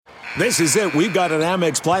This is it. We've got an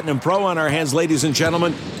Amex Platinum Pro on our hands, ladies and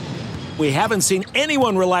gentlemen. We haven't seen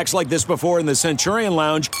anyone relax like this before in the Centurion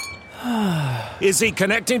Lounge. Is he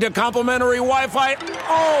connecting to complimentary Wi-Fi?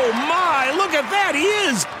 Oh, my. Look at that. He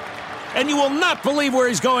is. And you will not believe where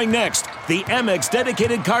he's going next. The Amex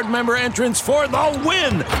dedicated card member entrance for the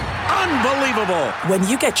win. Unbelievable. When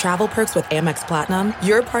you get travel perks with Amex Platinum,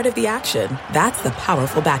 you're part of the action. That's the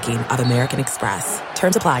powerful backing of American Express.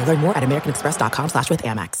 Terms apply. Learn more at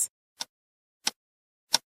americanexpress.com/withAmex.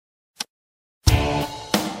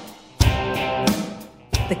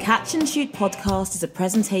 The Catch and Shoot podcast is a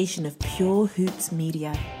presentation of Pure Hoops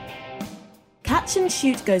Media. Catch and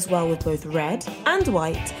Shoot goes well with both red and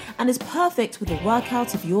white and is perfect with a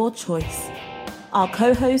workout of your choice. Our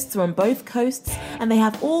co-hosts are on both coasts and they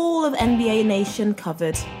have all of NBA Nation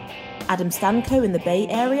covered. Adam Stanko in the Bay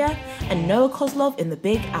Area and Noah Kozlov in the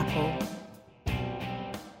Big Apple.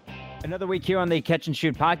 Another week here on the Catch and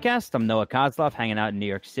Shoot podcast. I'm Noah Kozlov, hanging out in New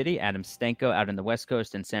York City. Adam Stanko out on the West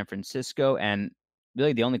Coast in San Francisco. And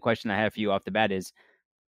really the only question I have for you off the bat is,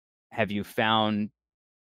 have you found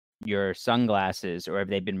your sunglasses, or have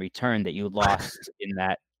they been returned that you lost in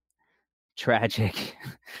that tragic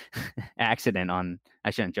accident I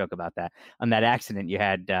shouldn't joke about that, on that accident you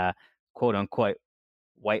had, quote unquote,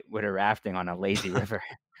 whitewater rafting on a lazy river?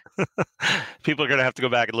 People are going to have to go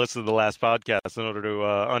back and listen to the last podcast in order to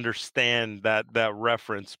understand that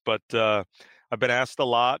reference. But I've been asked a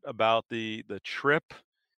lot about the trip.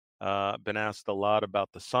 Been asked a lot about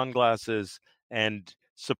the sunglasses, and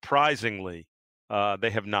surprisingly,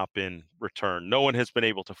 they have not been returned. No one has been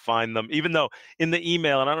able to find them, even though in the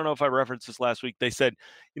email, and I don't know if I referenced this last week, they said,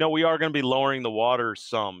 we are going to be lowering the water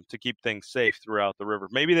some to keep things safe throughout the river.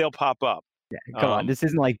 Maybe they'll pop up. Yeah, come on. This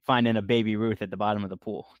isn't like finding a baby Ruth at the bottom of the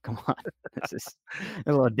pool. Come on. This is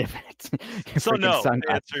a little different. So no, to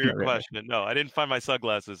answer your question, no, I didn't find my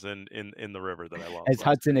sunglasses in the river that I lost. Has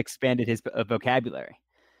Hudson expanded his vocabulary?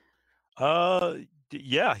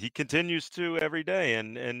 Yeah, he continues to every day,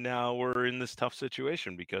 and now we're in this tough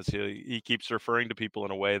situation because he keeps referring to people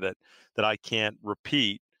in a way that I can't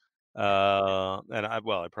repeat. And I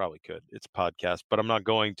probably could. It's a podcast, but I'm not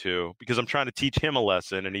going to, because I'm trying to teach him a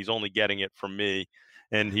lesson, and he's only getting it from me.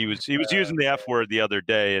 And he was using the F word the other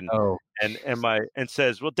day, and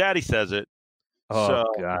says, "Well, Daddy says it." Oh, so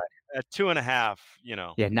God. At 2.5,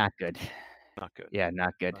 Yeah, not good. Not good. Yeah,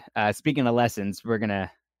 not good. Speaking of lessons, we're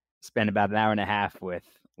gonna spend about an hour and a half with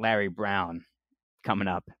Larry Brown coming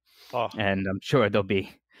up. And I'm sure there'll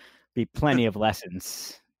be plenty of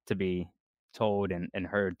lessons to be told and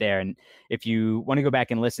heard there. And if you want to go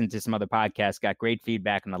back and listen to some other podcasts, got great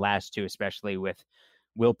feedback on the last two, especially with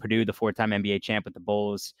Will Perdue, the 4-time NBA champ with the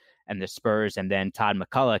Bulls and the Spurs, and then Todd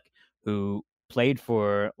McCulloch, who played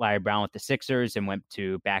for Larry Brown with the Sixers and went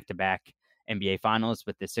to back-to-back NBA Finals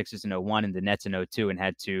with the Sixers in 2001 and the Nets in 2002, and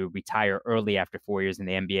had to retire early after 4 years in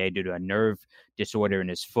the NBA due to a nerve disorder in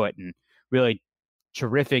his foot. And really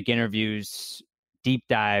terrific interviews, deep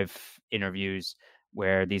dive interviews,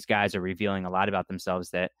 where these guys are revealing a lot about themselves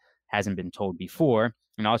that hasn't been told before.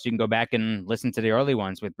 And also you can go back and listen to the early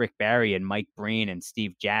ones with Rick Barry and Mike Breen and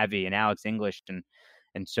Steve Javie and Alex English and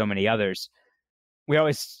so many others. We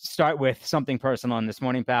always start with something personal. And this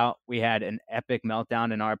morning, pal, we had an epic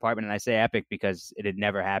meltdown in our apartment. And I say epic because it had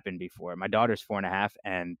never happened before. My daughter's 4.5,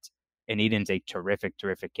 and Eden's a terrific,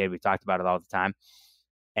 terrific kid. We talked about it all the time.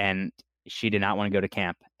 And she did not want to go to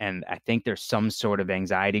camp. And I think there's some sort of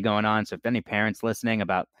anxiety going on. So if any parents listening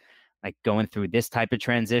about like going through this type of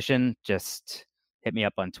transition, just hit me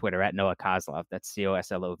up on Twitter at Noah Kozlov. That's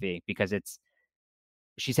COSLOV, because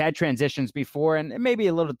she's had transitions before, and it may be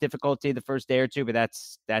a little difficulty the first day or two, but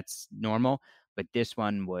that's normal. But this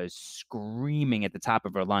one was screaming at the top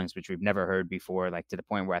of her lungs, which we've never heard before, like to the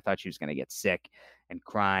point where I thought she was going to get sick and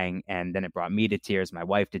crying. And then it brought me to tears, my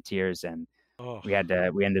wife to tears. And we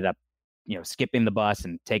ended up, skipping the bus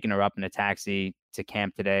and taking her up in a taxi to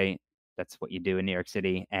camp today. That's what you do in New York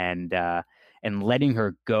City. And letting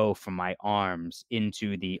her go from my arms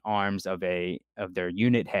into the arms of their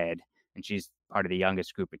unit head. And she's part of the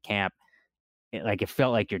youngest group at camp. It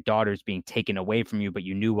felt like your daughter's being taken away from you, but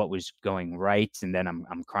you knew what was going right. And then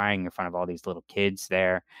I'm crying in front of all these little kids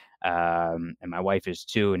there. And my wife is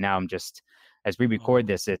too. And now I'm just, as we record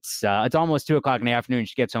this, it's almost 2:00 in the afternoon.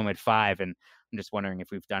 She gets home at 5. And I'm just wondering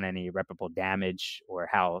if we've done any irreparable damage or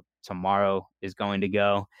how tomorrow is going to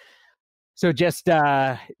go. So just,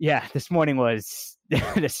 this morning was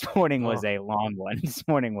a long one. This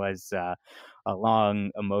morning was a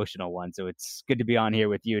long emotional one. So it's good to be on here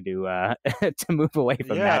with you to move away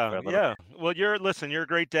from that for a little bit. Well, you're a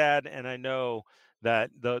great dad, and I know that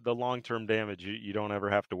the long-term damage you don't ever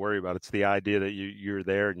have to worry about. It's the idea that you're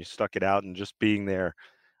there and you stuck it out, and just being there.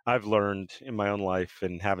 I've learned in my own life,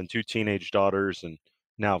 and having 2 teenage daughters, and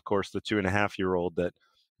now of course the 2.5-year-old, that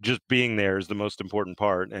just being there is the most important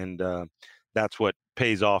part, and that's what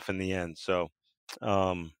pays off in the end. So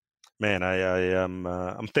man, I am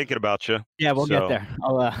I'm thinking about you. Yeah, we'll get there.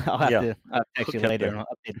 I'll have to text you later there. and I'll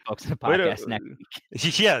update the folks on the podcast next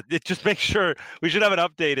week. Yeah, just make sure we should have an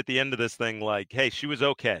update at the end of this thing. Like, hey, she was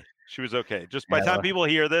okay. She was okay. Just by the time people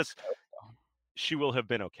hear this, she will have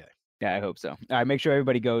been okay. Yeah, I hope so. All right, make sure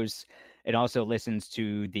everybody goes and also listens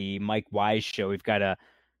to the Mike Wise show. We've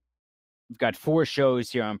got 4 shows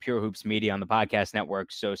here on Pure Hoops Media on the podcast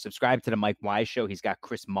network. So subscribe to the Mike Wise show. He's got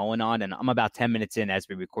Chris Mullen on, and I'm about 10 minutes in as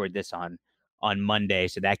we record this on Monday.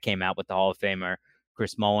 So that came out with the Hall of Famer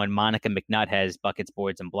Chris Mullen. Monica McNutt has Buckets,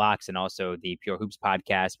 Boards, and Blocks, and also the Pure Hoops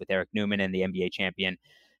podcast with Eric Newman and the NBA champion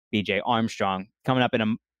BJ Armstrong. Coming up in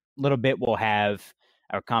a little bit, we'll have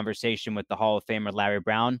our conversation with the Hall of Famer Larry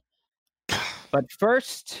Brown. But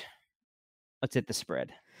first, let's hit the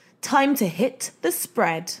spread. Time to hit the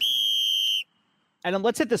spread. And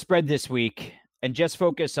let's hit the spread this week and just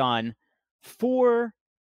focus on 4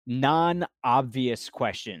 non-obvious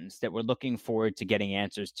questions that we're looking forward to getting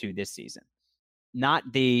answers to this season.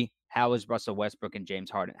 Not the how is Russell Westbrook and James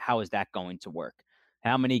Harden? How is that going to work?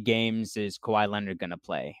 How many games is Kawhi Leonard going to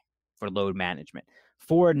play for load management?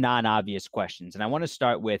 4 non-obvious questions. And I want to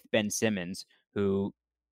start with Ben Simmons, who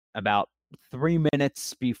about 3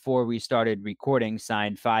 minutes before we started recording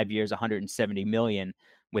signed 5 years, $170 million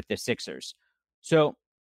with the Sixers. So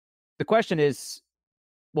the question is,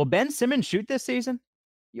 will Ben Simmons shoot this season?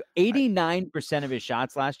 89% of his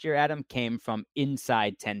shots last year, Adam, came from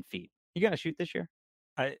inside 10 feet. You going to shoot this year?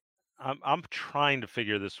 I'm trying to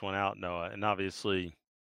figure this one out, Noah. And obviously,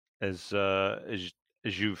 as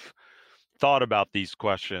you've thought about these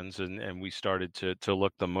questions and we started to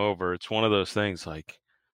look them over, it's one of those things like,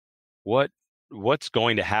 what's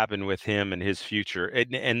going to happen with him and his future?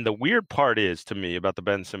 And the weird part is, to me, about the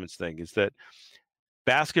Ben Simmons thing is that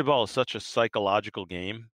basketball is such a psychological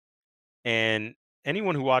game, and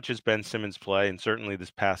anyone who watches Ben Simmons play, and certainly this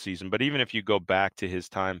past season, but even if you go back to his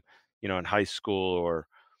time, in high school or,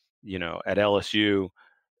 at LSU,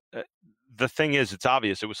 the thing is, it's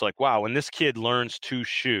obvious. It was like, wow, when this kid learns to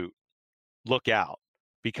shoot, look out,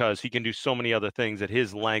 because he can do so many other things at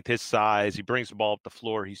his length, his size. He brings the ball up the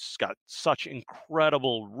floor. He's got such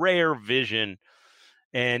incredible, rare vision,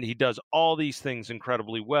 and he does all these things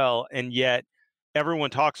incredibly well. And yet everyone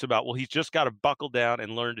talks about, well, he's just got to buckle down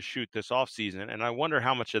and learn to shoot this offseason. And I wonder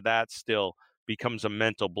how much of that still becomes a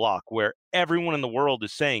mental block where everyone in the world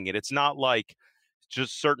is saying it. It's not like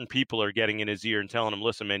just certain people are getting in his ear and telling him,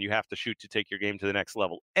 listen, man, you have to shoot to take your game to the next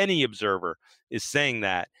level. Any observer is saying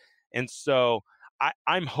that. And so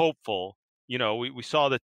I'm hopeful. We saw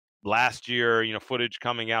that last year, footage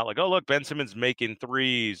coming out like, oh, look, Ben Simmons making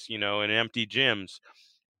threes, in empty gyms.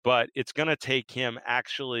 But it's going to take him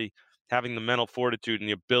actually having the mental fortitude and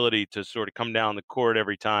the ability to sort of come down the court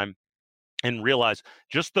every time and realize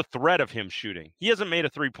just the threat of him shooting. He hasn't made a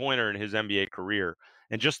three-pointer in his NBA career.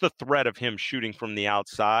 And just the threat of him shooting from the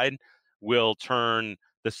outside will turn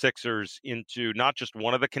the Sixers into not just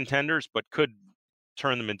one of the contenders, but could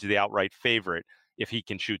turn them into the outright favorite if he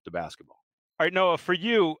can shoot the basketball. All right, Noah, for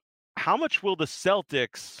you, how much will the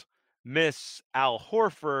Celtics miss Al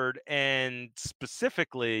Horford, and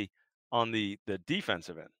specifically on the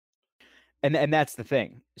defensive end? And that's the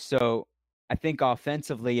thing. So I think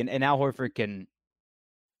offensively, and Al Horford can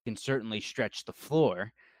certainly stretch the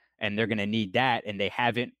floor, and they're going to need that, and they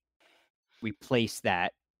haven't replaced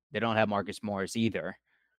that. They don't have Marcus Morris either.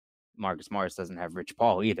 Marcus Morris doesn't have Rich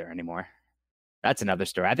Paul either anymore. That's another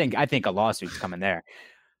story. I think a lawsuit's coming there.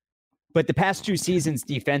 But the past 2 seasons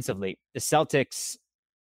defensively, the Celtics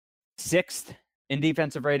 6th in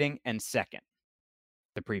defensive rating and 2nd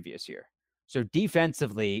the previous year. So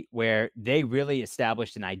defensively, where they really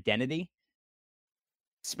established an identity,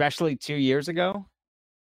 especially 2 years ago,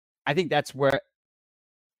 I think that's where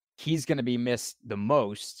he's going to be missed the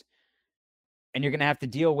most. And you're going to have to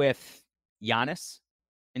deal with Giannis,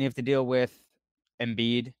 and you have to deal with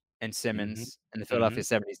Embiid and Simmons and the Philadelphia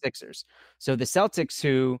 76ers. So the Celtics,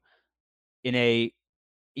 who in a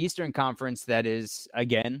Eastern Conference that is,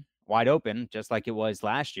 again, wide open, just like it was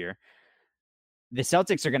last year, the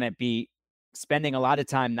Celtics are going to be spending a lot of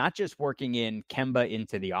time not just working in Kemba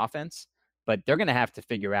into the offense, but they're going to have to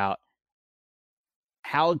figure out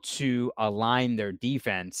how to align their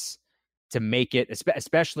defense to make it,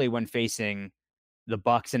 especially when facing the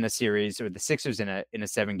Bucks in a series or the Sixers in a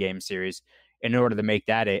 7-game series, in order to make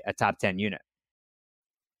that a top 10 unit.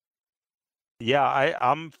 Yeah,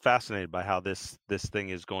 I'm fascinated by how this thing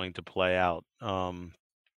is going to play out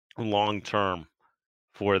long term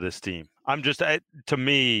for this team. To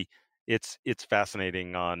me, it's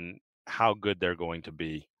fascinating on how good they're going to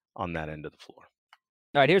be on that end of the floor.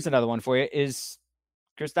 All right, here's another one for you. Is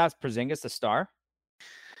Kristaps Porzingis a star?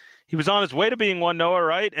 He was on his way to being one, Noah,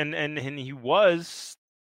 right? And he was,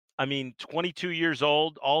 22 years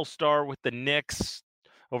old, all-star with the Knicks,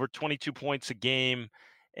 over 22 points a game,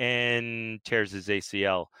 and tears his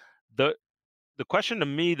ACL. The question to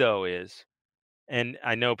me, though, is, and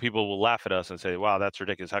I know people will laugh at us and say, wow, that's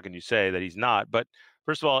ridiculous. How can you say that he's not? But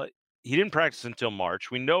first of all, he didn't practice until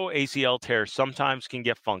March. We know ACL tears sometimes can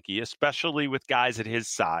get funky, especially with guys at his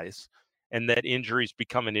size, and that injuries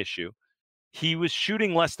become an issue. He was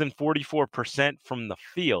shooting less than 44% from the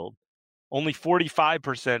field, only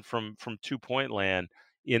 45% from two-point land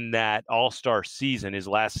in that all-star season, his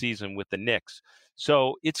last season with the Knicks.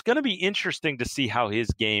 So it's going to be interesting to see how his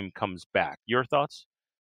game comes back. Your thoughts?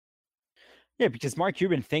 Yeah, because Mark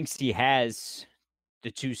Cuban thinks he has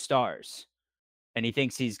the 2 stars, and he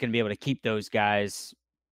thinks he's going to be able to keep those guys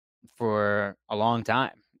for a long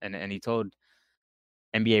time. And he told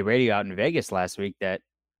NBA radio out in Vegas last week that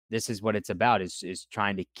this is what it's about, is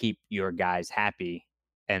trying to keep your guys happy.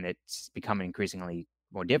 And it's becoming increasingly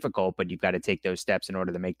more difficult, but you've got to take those steps in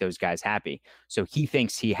order to make those guys happy. So he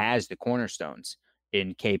thinks he has the cornerstones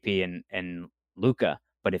in KP and Luka.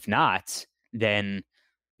 But if not, then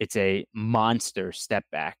it's a monster step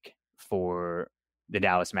back for the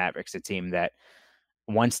Dallas Mavericks, a team that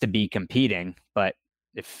wants to be competing. But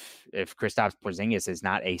if Kristaps Porzingis is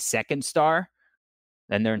not a second star,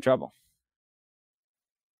 then they're in trouble.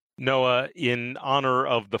 Noah, in honor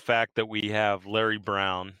of the fact that we have Larry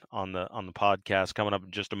Brown on the podcast coming up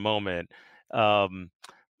in just a moment,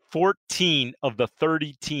 14 of the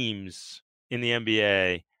 30 teams in the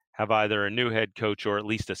NBA have either a new head coach or at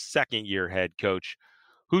least a second-year head coach.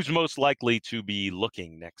 Who's most likely to be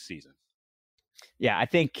looking next season? Yeah, I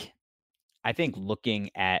think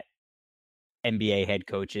looking at NBA head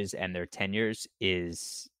coaches and their tenures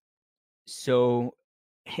is so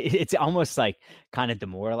it's almost like kind of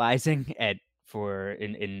demoralizing in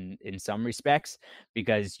some respects,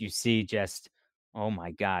 because you see just, oh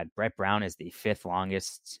my God, Brett Brown is the 5th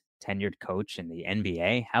longest tenured coach in the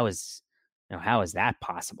NBA. How is that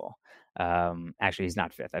possible? Actually, he's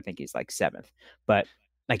not 5th. I think he's like 7th. But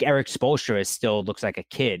like Eric Spoelstra still looks like a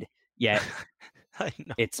kid, yet I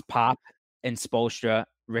know. It's Pop and Spoelstra,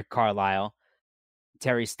 Rick Carlisle,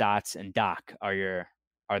 Terry Stotts, and Doc are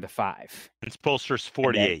the 5. And Spoelstra's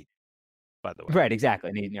 48, by the way. Right,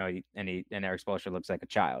 exactly. And Eric Spoelstra looks like a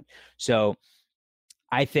child. So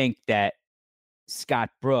I think that Scott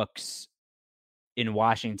Brooks in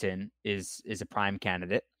Washington is a prime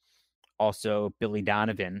candidate. Also, Billy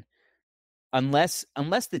Donovan, unless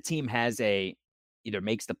the team has either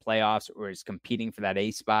makes the playoffs or is competing for that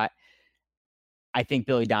A spot, I think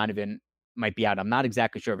Billy Donovan might be out. I'm not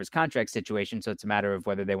exactly sure of his contract situation, so it's a matter of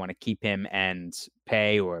whether they want to keep him and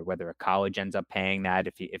pay, or whether a college ends up paying that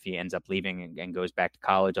if he ends up leaving and goes back to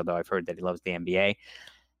college. Although I've heard that he loves the NBA.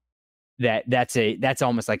 That's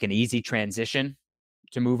almost like an easy transition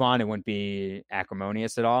to move on. It wouldn't be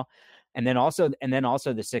acrimonious at all. And then also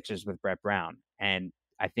the Sixers with Brett Brown. And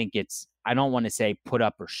I think I don't want to say put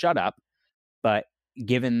up or shut up, but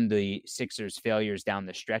given the Sixers' failures down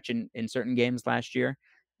the stretch in certain games last year,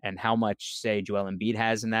 and how much, say, Joel Embiid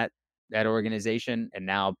has in that organization, and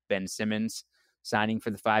now Ben Simmons signing for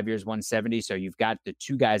the 5 years, 170. So you've got the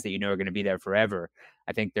 2 guys that you know are going to be there forever.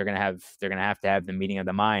 I think they're going to have to have the meeting of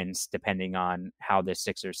the minds depending on how this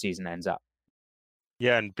Sixers season ends up.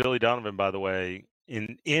 Yeah, and Billy Donovan, by the way,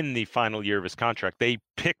 in the final year of his contract, they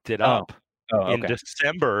picked it up. In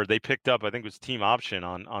December. They picked up, I think it was team option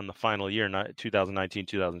on the final year, 2019,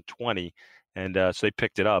 2020. And so they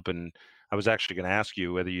picked it up. And I was actually going to ask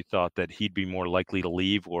you whether you thought that he'd be more likely to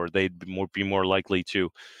leave, or they'd be more likely to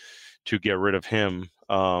get rid of him.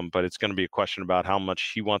 But it's going to be a question about how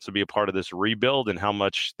much he wants to be a part of this rebuild and how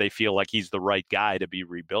much they feel like he's the right guy to be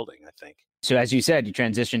rebuilding, I think. So as you said, you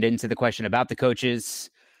transitioned into the question about the coaches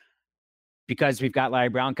because we've got Larry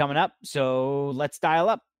Brown coming up. So let's dial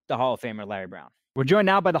up the Hall of Famer, Larry Brown. We're joined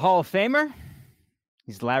now by the Hall of Famer.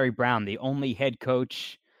 He's Larry Brown, the only head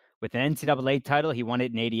coach with an NCAA title. He won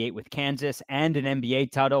it in 88 with Kansas, and an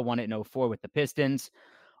NBA title, won it in 04 with the Pistons.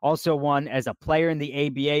 Also won as a player in the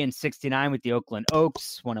ABA in 69 with the Oakland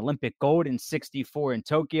Oaks, won Olympic gold in 64 in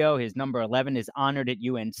Tokyo. His number 11 is honored at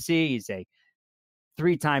UNC. He's a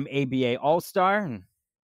 3-time ABA All-Star. And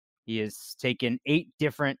he has taken 8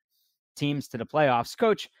 different teams to the playoffs.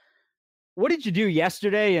 Coach, what did you do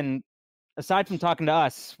yesterday? And aside from talking to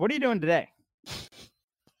us, what are you doing today?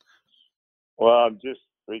 Well, I'm just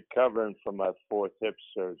recovering from my 4th hip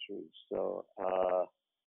surgery. So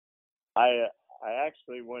I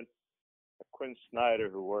actually went. Quinn Snyder,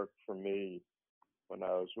 who worked for me when I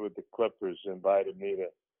was with the Clippers, invited me to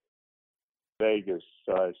Vegas.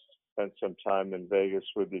 So I spent some time in Vegas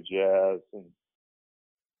with the Jazz and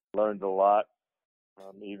learned a lot.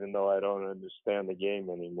 Even though I don't understand the game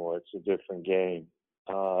anymore, it's a different game.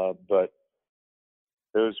 But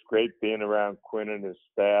it was great being around Quinn and his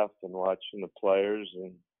staff and watching the players.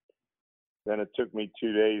 And then it took me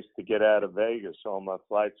 2 days to get out of Vegas. All my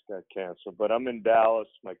flights got canceled. But I'm in Dallas.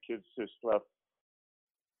 My kids just left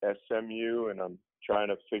SMU, and I'm trying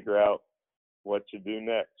to figure out what to do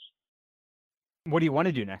next. What do you want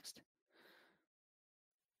to do next?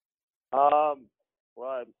 Well,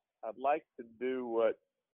 I'd like to do what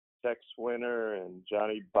Tex Winter and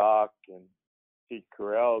Johnny Bach and Pete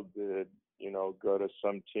Carell did, go to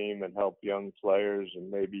some team and help young players and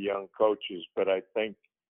maybe young coaches. But I think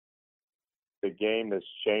the game has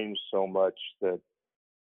changed so much that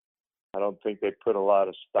I don't think they put a lot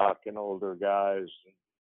of stock in older guys and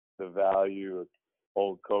the value of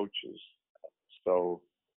old coaches. So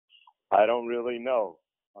I don't really know.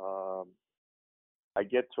 I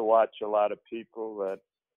get to watch a lot of people that,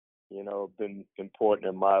 have been important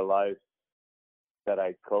in my life that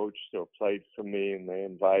I coached or played for me, and they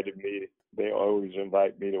invited me. They always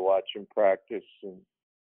invite me to watch them practice and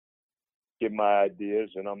give my ideas,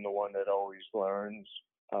 and I'm the one that always learns.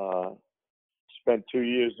 Spent 2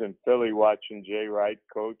 years in Philly watching Jay Wright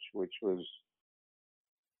coach, which was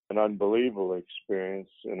an unbelievable experience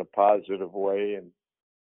in a positive way, and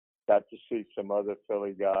got to see some other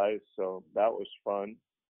Philly guys, so that was fun.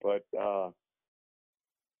 But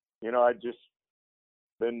I just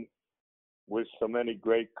been with so many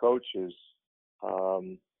great coaches.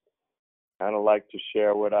 Kind of like to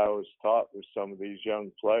share what I was taught with some of these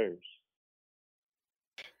young players.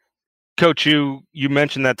 Coach, you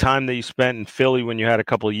mentioned that time that you spent in Philly when you had a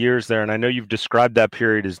couple of years there, and I know you've described that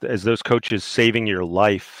period as those coaches saving your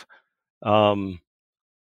life. Why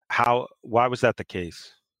was that the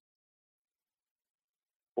case?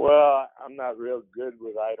 Well, I'm not real good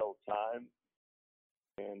with idle time,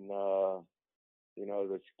 and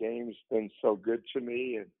this game's been so good to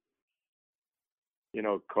me, and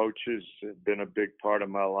coaches have been a big part of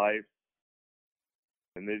my life,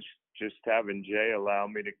 and this just having Jay allow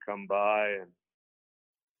me to come by and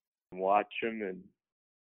watch him and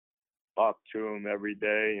talk to him every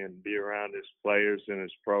day and be around his players and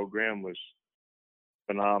his program was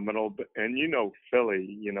phenomenal. And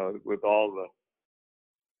Philly, with all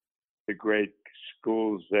the great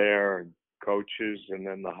schools there and coaches, and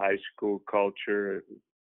then the high school culture,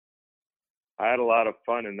 I had a lot of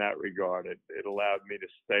fun in that regard. It allowed me to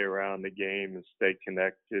stay around the game and stay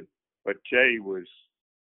connected. But Jay was,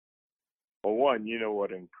 well, one,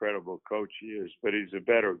 what an incredible coach he is, but he's a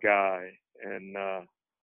better guy. And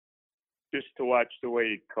just to watch the way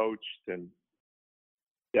he coached and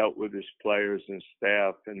dealt with his players and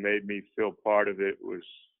staff and made me feel part of it was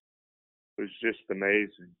just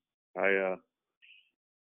amazing. I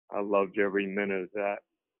loved every minute of that.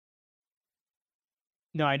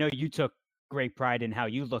 No, I know you took great pride in how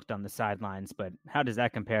you looked on the sidelines, but how does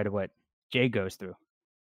that compare to what Jay goes through?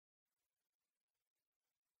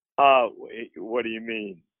 What do you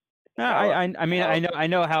mean? I mean, I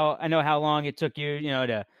know how long it took you,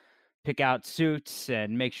 to pick out suits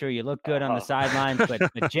and make sure you look good on the sidelines,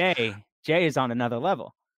 but Jay is on another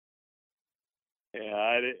level.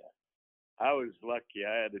 Yeah, I was lucky.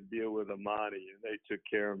 I had to deal with Amani, and they took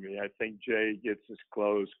care of me. I think Jay gets his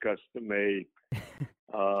clothes custom made.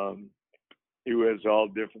 He wears all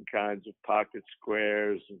different kinds of pocket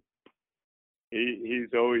squares. And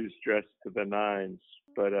he's always dressed to the nines.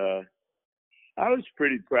 But I was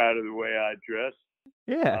pretty proud of the way I dressed.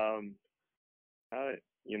 Yeah.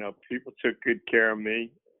 People took good care of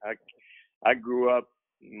me. I grew up.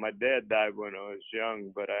 My dad died when I was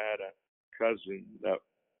young, but I had a cousin that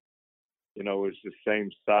was the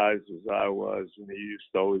same size as I was, and he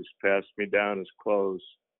used to always pass me down his clothes.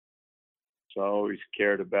 So I always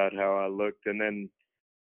cared about how I looked. And then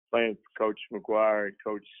playing for Coach McGuire and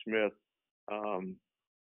Coach Smith,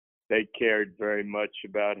 they cared very much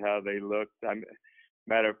about how they looked.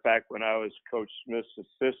 Matter of fact, when I was Coach Smith's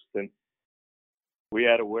assistant, we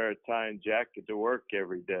had to wear a tie and jacket to work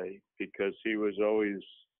every day because he was always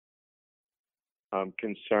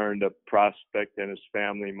concerned a prospect and his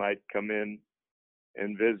family might come in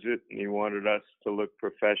and visit, and he wanted us to look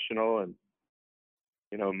professional, and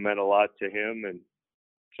meant a lot to him, and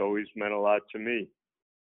it's always meant a lot to me.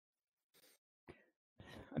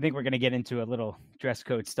 I think we're going to get into a little dress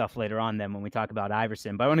code stuff later on then when we talk about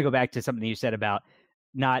Iverson. But I want to go back to something you said about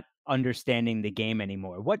not understanding the game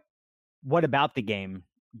anymore. What about the game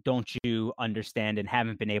don't you understand and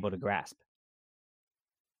haven't been able to grasp?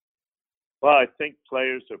 Well, I think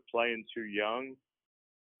players are playing too young.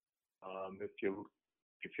 If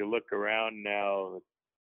you look around now,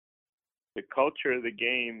 the culture of the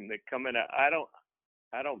game, they're coming out. I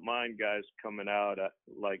don't mind guys coming out.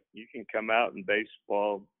 Like, you can come out in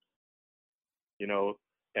baseball, you know,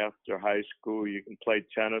 after high school. You can play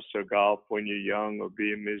tennis or golf when you're young, or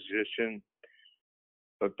be a musician.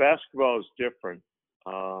 But basketball is different.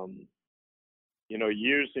 You know,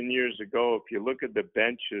 years and years ago, if you look at the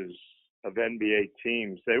benches of NBA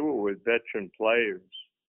teams, they were with veteran players.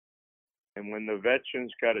 And when the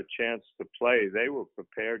veterans got a chance to play, they were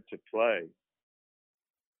prepared to play.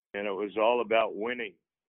 And it was all about winning.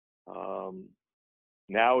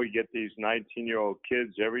 Now we get these 19-year-old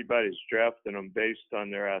kids. Everybody's drafting them based on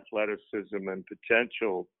their athleticism and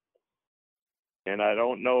potential. And I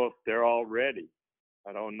don't know if they're all ready.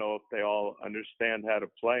 I don't know if they all understand how to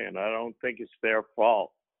play, and I don't think it's their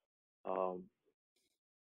fault.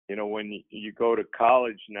 You know, when you go to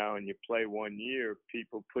college now and you play 1 year,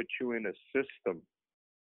 people put you in a system,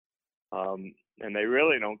 and they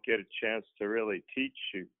really don't get a chance to really teach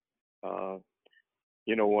you.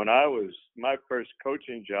 You know, when I was my first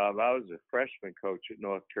coaching job, I was a freshman coach at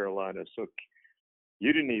North Carolina, so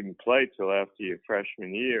you didn't even play till after your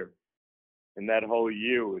freshman year. And that whole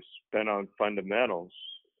year was spent on fundamentals.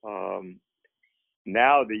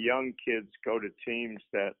 Now the young kids go to teams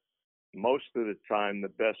that most of the time the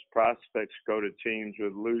best prospects go to teams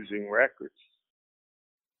with losing records.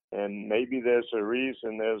 And maybe there's a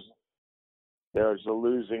reason there's a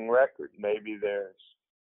losing record. Maybe there's,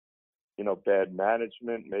 you know, bad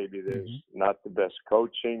management. Maybe there's not the best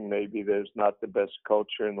coaching. Maybe there's not the best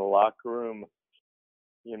culture in the locker room.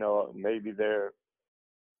 You know, maybe there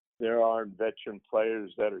aren't veteran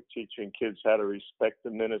players that are teaching kids how to respect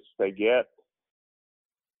the minutes they get.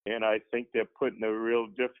 And I think they're put in a real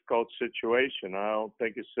difficult situation. I don't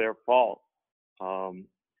think it's their fault.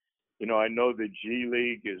 You know, I know the G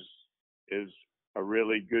League is a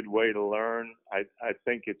really good way to learn. I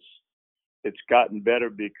think it's gotten better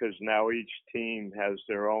because now each team has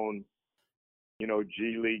their own, you know,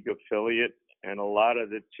 G League affiliate. And a lot of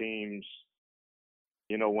the teams,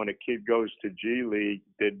 you know, when a kid goes to G League,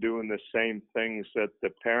 they're doing the same things that the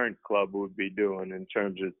parent club would be doing in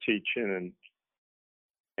terms of teaching and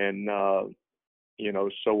you know,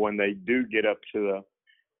 so when they do get up to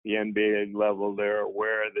the NBA level, they're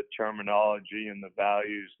aware of the terminology and the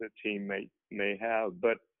values the team may have.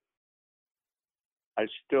 But I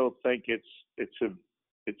still think it's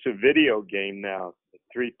a video game now. The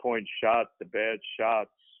 3-point shot, the bad shots,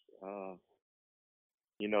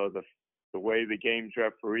 you know, the way the game's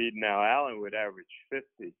refereed now. Allen would average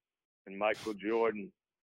 50, and Michael Jordan,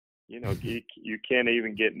 you know, you can't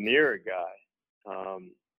even get near a guy,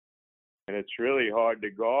 and it's really hard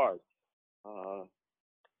to guard.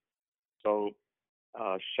 So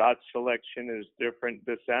shot selection is different.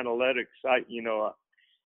 This analytics,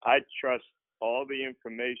 I trust all the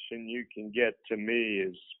information you can get. To me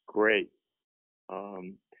is great.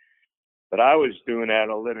 But I was doing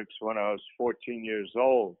analytics when I was 14 years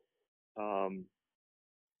old. You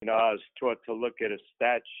know, I was taught to look at a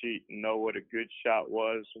stat sheet and know what a good shot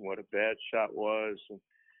was and what a bad shot was. And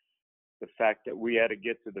the fact that we had to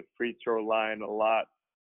get to the free throw line a lot.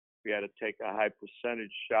 We had to take a high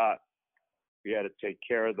percentage shot. We had to take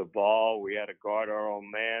care of the ball. We had to guard our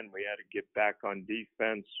own man. We had to get back on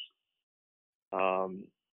defense.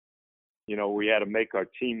 You know, we had to make our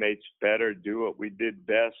teammates better, do what we did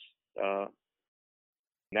best.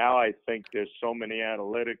 Now I think there's so many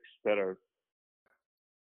analytics that are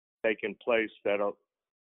taking place that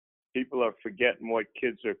people are forgetting what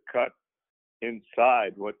kids are cut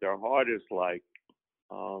inside, what their heart is like.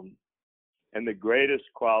 And the greatest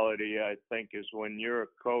quality, I think, is when you're a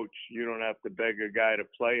coach, you don't have to beg a guy to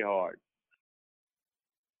play hard.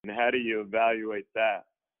 And how do you evaluate that?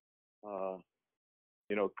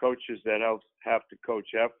 You know, coaches that have to coach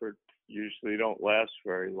effort usually don't last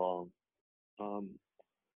very long.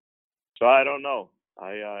 So I don't know.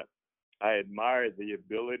 I admire the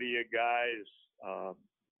ability of guys.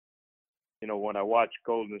 You know, when I watch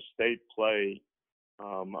Golden State play,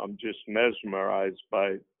 I'm just mesmerized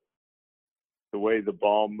by the way the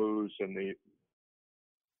ball moves and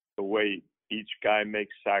the way each guy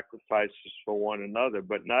makes sacrifices for one another.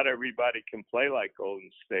 But not everybody can play like Golden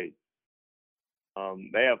State.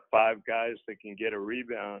 They have 5 guys that can get a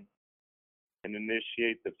rebound and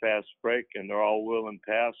initiate the fast break, and they're all willing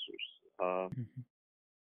passers.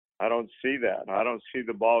 I don't see that. I don't see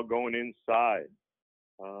the ball going inside.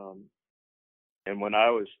 And when I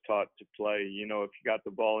was taught to play, you know, if you got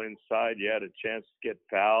the ball inside, you had a chance to get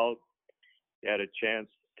fouled. You had a chance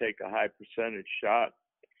to take a high percentage shot.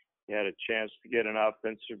 You had a chance to get an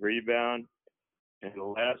offensive rebound. And the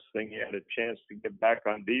last thing, you had a chance to get back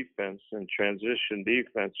on defense, and transition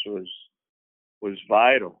defense was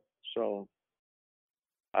vital. So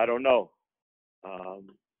I don't know.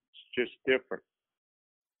 It's just different.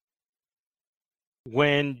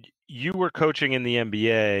 When you were coaching in the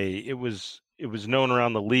NBA, it was known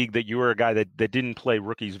around the league that you were a guy that didn't play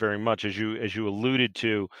rookies very much, as you alluded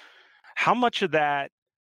to. How much of that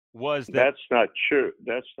was that? That's not true.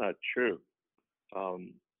 That's not true.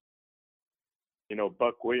 You know,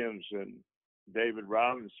 Buck Williams and David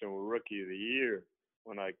Robinson were Rookie of the Year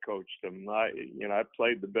when I coached them. I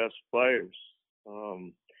played the best players.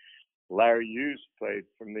 Larry Hughes played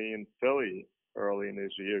for me in Philly early in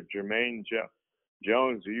his year. Jermaine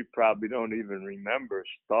Jones, who you probably don't even remember,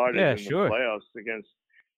 started in the playoffs against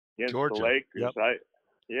Georgia. the Lakers.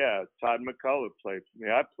 Yep. Todd McCullough played for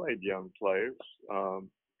me. I played young players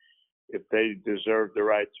if they deserved the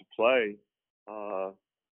right to play.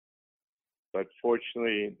 But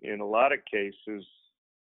fortunately, in a lot of cases,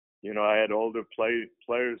 you know, I had older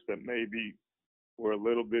players that maybe were a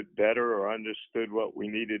little bit better or understood what we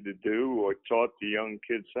needed to do or taught the young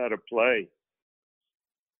kids how to play.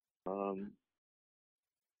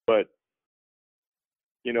 But,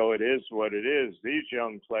 you know, it is what it is. These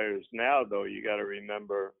young players now, though, you got to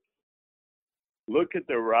remember, look at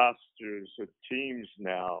the rosters of teams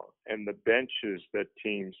now and the benches that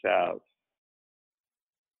teams have.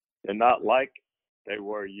 They're not like they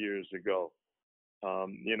were years ago.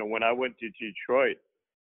 You know, when I went to Detroit,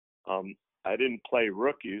 I didn't play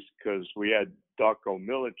rookies because we had Darko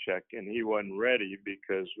Milicic, and he wasn't ready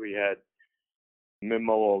because we had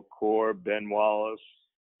Memo Okur, Ben Wallace,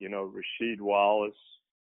 you know, Rasheed Wallace.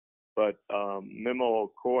 But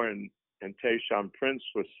Memo Okur and Tayshaun Prince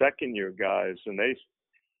were second-year guys, and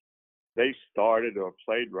they started or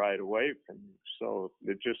played right away from me. So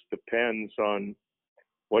it just depends on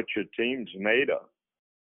what your team's made of.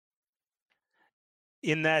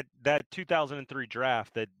 In that 2003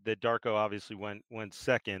 draft that Darko obviously went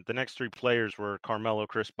second, the next three players were Carmelo,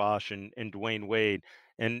 Chris Bosh, and Dwayne Wade.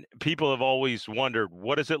 And people have always wondered,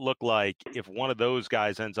 what does it look like if one of those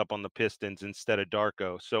guys ends up on the Pistons instead of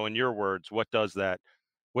Darko? So in your words, what does that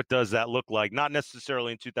look like? Not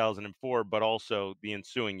necessarily in 2004, but also the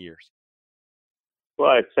ensuing years. Well,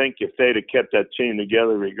 I think if they'd have kept that team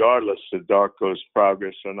together, regardless of Darko's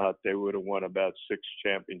progress or not, they would have won about 6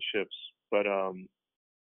 championships. But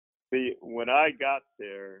when I got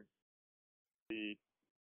there, the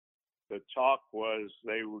talk was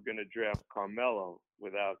they were going to draft Carmelo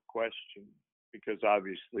without question, because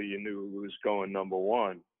obviously you knew who was going number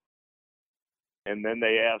one. And then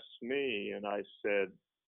they asked me, and I said,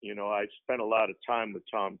 you know, I spent a lot of time with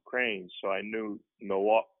Tom Crane, so I knew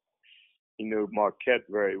Milwaukee. He knew Marquette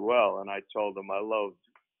very well, and I told him I loved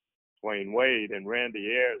Dwayne Wade, and Randy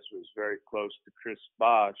Ayers was very close to Chris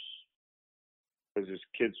Bosh because his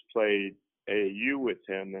kids played AAU with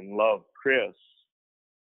him and loved Chris.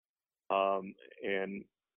 And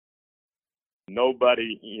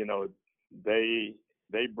nobody, you know, they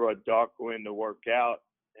brought Darko in to work out,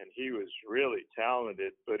 and he was really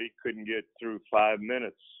talented, but he couldn't get through 5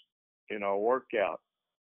 minutes in our workout.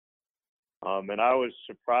 And I was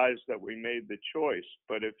surprised that we made the choice.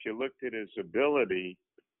 But if you looked at his ability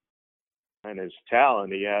and his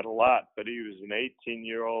talent, he had a lot. But he was an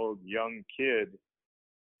 18-year-old young kid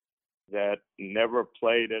that never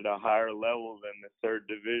played at a higher level than the third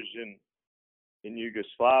division in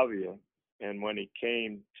Yugoslavia. And when he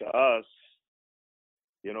came to us,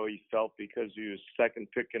 you know, he felt because he was second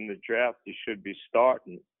pick in the draft, he should be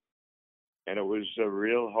starting. And it was a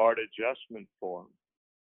real hard adjustment for him.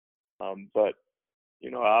 But, you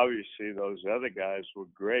know, obviously those other guys were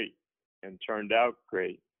great and turned out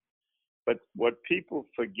great. But what people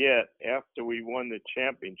forget, after we won the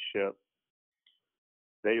championship,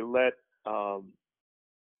 they let a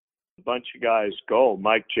bunch of guys go.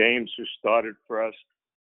 Mike James, who started for us,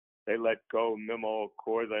 they let go Memo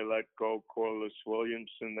Okur, they let go Corliss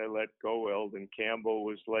Williamson, they let go Eldon Campbell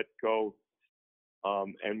was let go.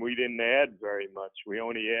 And we didn't add very much. We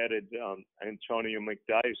only added Antonio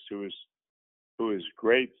McDyess, who is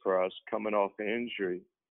great for us coming off an injury.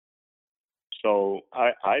 So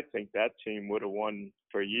I think that team would have won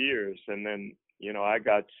for years. And then, you know, I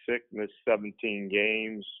got sick, missed 17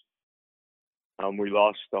 games. We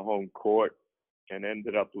lost the home court and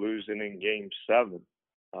ended up losing in Game 7.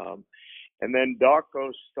 And then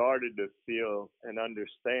Darko started to feel and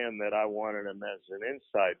understand that I wanted him as an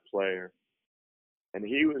inside player. And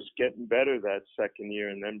he was getting better that second year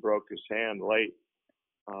and then broke his hand late.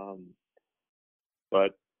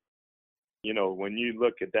 But, you know, when you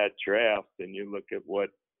look at that draft and you look at what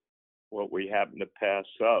we happen to pass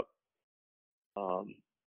up,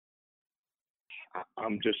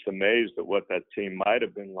 I'm just amazed at what that team might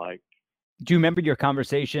have been like. Do you remember your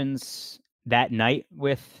conversations that night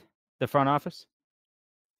with the front office?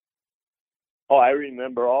 Oh, I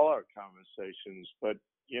remember all our conversations, but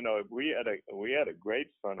you know, we had a great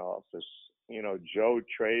front office. You know, Joe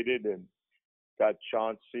traded and got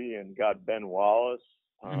Chauncey and got Ben Wallace.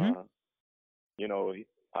 You know,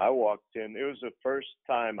 I walked in. It was the first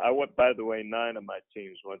time I went. By the way, 9 of my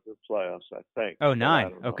teams went to the playoffs. I think. Oh,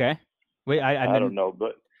 9. Okay. Wait, I don't know,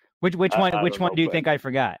 but which one? Which one do you think I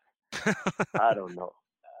forgot? I don't know.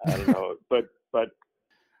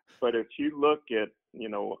 But if you look at, you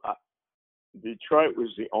know, Detroit was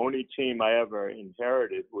the only team I ever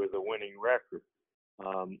inherited with a winning record.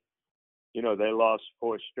 You know, they lost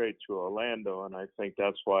 4 straight to Orlando, and I think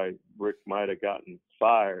that's why Rick might have gotten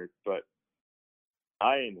fired. But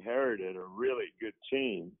I inherited a really good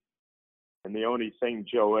team, and the only thing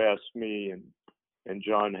Joe asked me and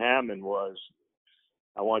John Hammond was,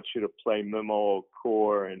 I want you to play Memo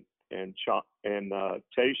Okor and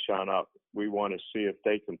Tayshaun up. We want to see if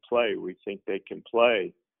they can play. We think they can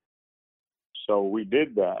play. So we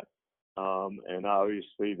did that, and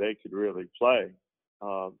obviously they could really play.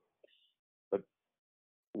 But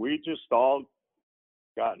we just all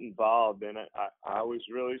got involved, and I was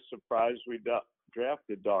really surprised we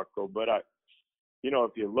drafted Darko. But you know,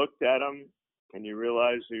 if you looked at him and you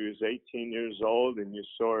realized he was 18 years old and you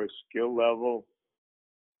saw his skill level,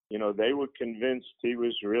 you know, they were convinced he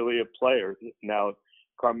was really a player. Now,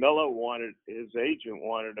 Carmelo his agent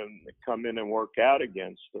wanted him to come in and work out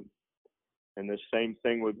against him. And the same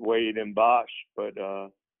thing with Wade and Bosch, but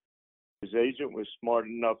his agent was smart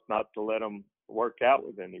enough not to let him work out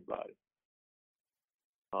with anybody.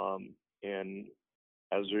 And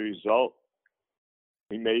as a result,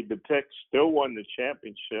 he made the pick, still won the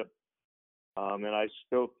championship. And I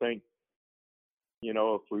still think, you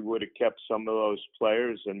know, if we would have kept some of those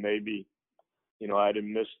players and maybe, you know, I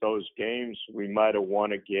didn't miss those games, we might have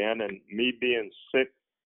won again. And me being sick,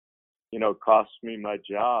 you know, cost me my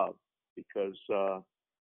job. Because,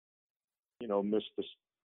 you know, Mr.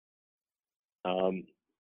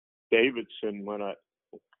 Davidson,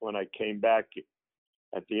 when I came back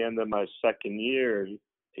at the end of my second year,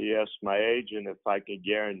 he asked my agent if I could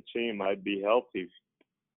guarantee him I'd be healthy,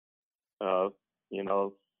 you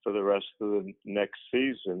know, for the rest of the next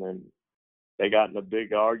season. And they got in a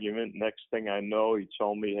big argument. Next thing I know, he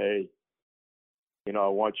told me, hey, you know, I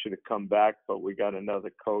want you to come back, but we got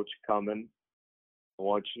another coach coming. I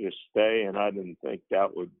want you to stay, and I didn't think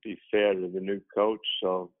that would be fair to the new coach.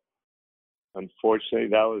 So, unfortunately,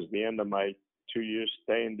 that was the end of my 2-year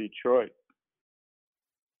stay in Detroit.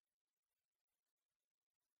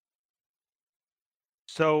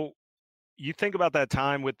 So, you think about that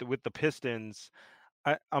time with the Pistons.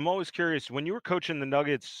 I'm always curious, when you were coaching the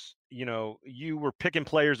Nuggets, you know, you were picking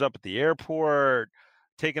players up at the airport,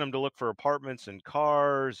 taking them to look for apartments and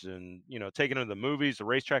cars, and, you know, taking them to the movies, the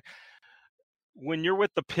racetrack. When you're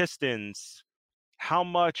with the Pistons, how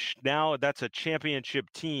much, now that's a championship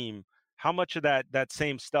team, how much of that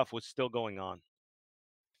same stuff was still going on?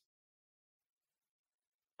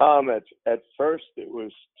 At first it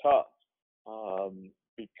was tough,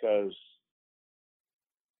 because,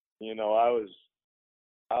 you know, I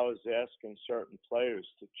was asking certain players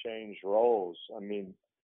to change roles. I mean,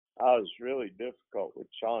 I was really difficult with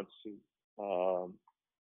Chauncey,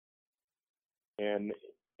 and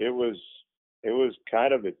it was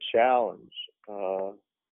kind of a challenge.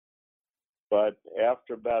 But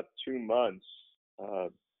after about 2 months,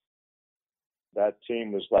 that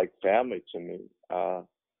team was like family to me.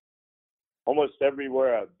 Almost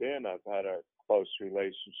everywhere I've been, I've had a close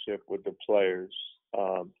relationship with the players.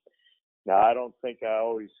 Now, I don't think I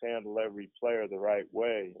always handle every player the right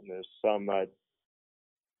way, and there's some I'd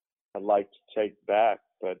like to take back,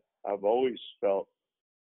 but I've always felt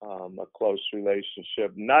a close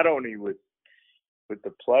relationship, not only with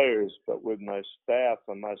the players, but with my staff,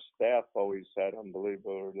 and my staff always had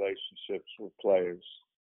unbelievable relationships with players.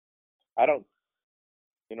 I don't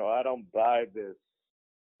buy this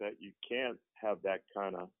that you can't have that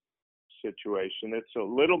kind of situation. It's a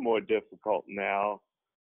little more difficult now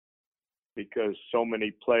because so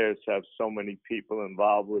many players have so many people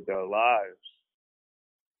involved with their lives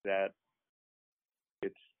that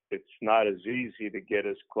it's not as easy to get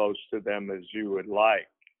as close to them as you would like.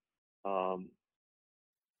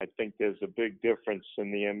 I think there's a big difference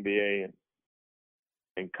in the NBA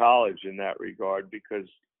and college in that regard, because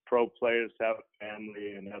pro players have a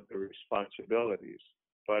family and other responsibilities.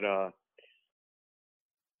 But,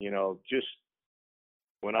 just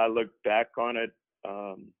when I look back on it,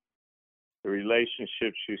 the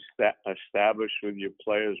relationships you establish with your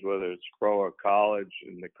players, whether it's pro or college,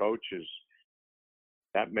 and the coaches,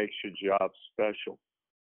 that makes your job special.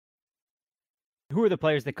 Who are the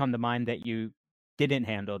players that come to mind that you didn't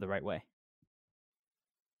handle the right way?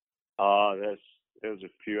 There's a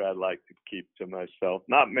few I'd like to keep to myself.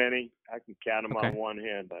 Not many. I can count them on one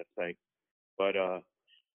hand, I think. But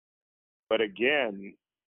again,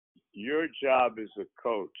 your job as a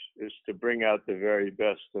coach is to bring out the very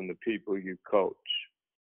best in the people you coach,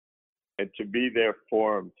 and to be there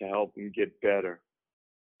for them, to help them get better,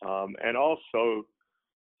 and also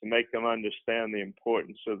to make them understand the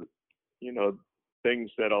importance of,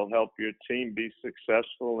 things that'll help your team be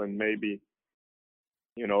successful, and maybe,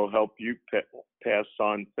 help you pass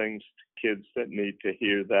on things to kids that need to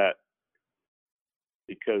hear that.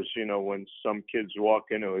 Because, when some kids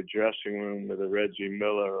walk into a dressing room with a Reggie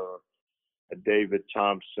Miller or a David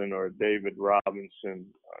Thompson or a David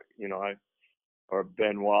Robinson, or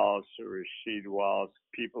Ben Wallace or Rasheed Wallace,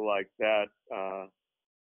 people like that,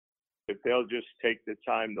 if they'll just take the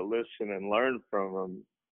time to listen and learn from them,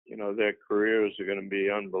 their careers are going to be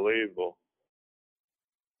unbelievable.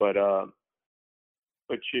 But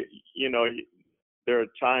there are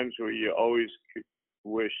times where you always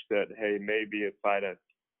wish that, hey, maybe if I'd have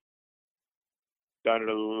done it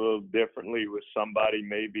a little differently with somebody,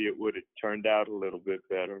 maybe it would have turned out a little bit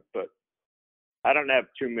better. But I don't have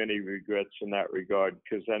too many regrets in that regard,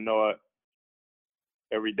 because I know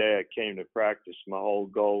every day I came to practice, my whole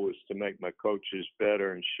goal was to make my coaches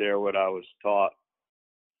better and share what I was taught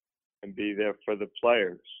and be there for the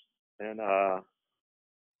players. And I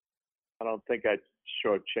don't think I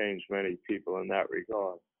shortchanged many people in that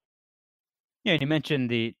regard. Yeah, and you mentioned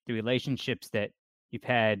the relationships that you've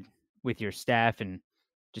had with your staff, and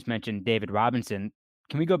just mentioned David Robinson.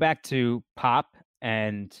 Can we go back to Pop,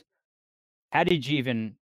 and how did you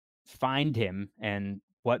even find him, and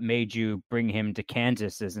what made you bring him to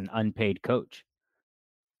Kansas as an unpaid coach?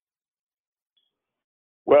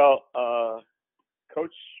 Well,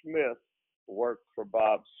 Coach Smith worked for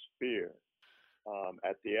Bob Spear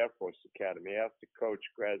at the Air Force Academy. After Coach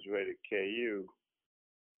graduated KU,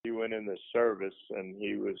 he went in the service, and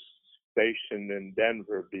he was stationed in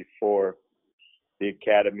Denver before the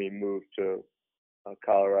academy moved to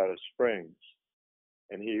Colorado Springs.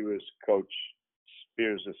 And he was Coach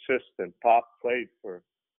Spear's assistant. Pop played for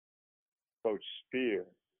Coach Spear.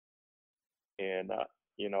 And,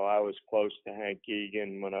 I was close to Hank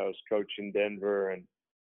Egan when I was coaching Denver, and,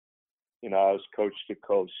 I was coach to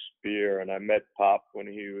Coach Spear, and I met Pop when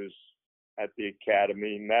he was at the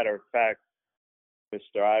academy. Matter of fact,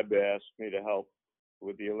 Mr. Iba asked me to help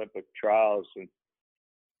with the Olympic trials in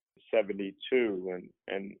 72,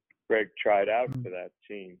 and Greg tried out for that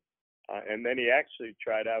team. And then he actually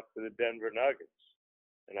tried out for the Denver Nuggets,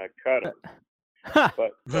 and I cut him.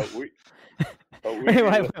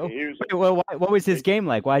 What was his game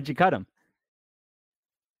like? Why'd you cut him?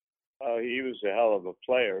 He was a hell of a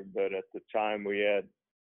player, but at the time we had a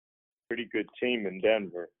pretty good team in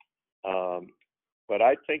Denver. But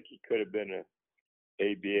I think he could have been an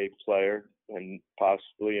ABA player and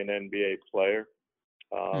possibly an NBA player.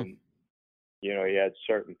 He had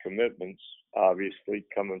certain commitments, obviously,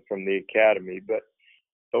 coming from the academy, but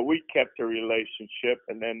we kept a relationship.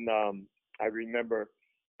 And then I remember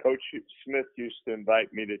Coach Smith used to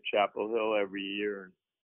invite me to Chapel Hill every year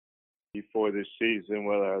before the season,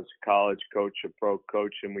 whether I was a college coach or pro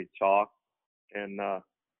coach, and we talked. And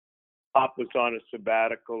Pop was on a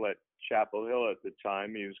sabbatical at Chapel Hill at the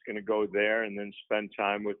time. He was going to go there and then spend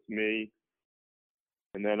time with me.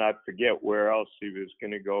 And then I forget where else he was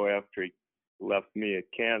going to go after he left me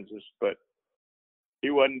at Kansas, but he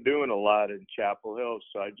wasn't doing a lot in Chapel Hill.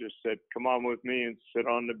 So I just said, come on with me and sit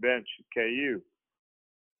on the bench at KU.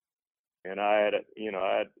 And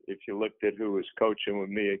if you looked at who was coaching with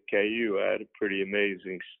me at KU, I had a pretty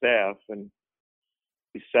amazing staff. And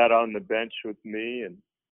he sat on the bench with me, and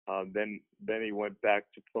then he went back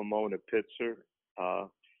to Pomona Pitzer.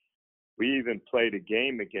 We even played a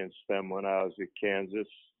game against them when I was at Kansas.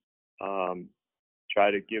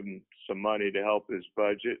 Try to give him some money to help his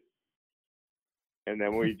budget. And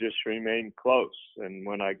then we just remained close. And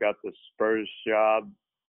when I got the Spurs job,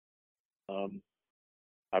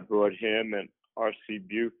 I brought him and R.C.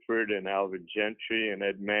 Buford and Alvin Gentry and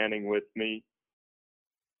Ed Manning with me.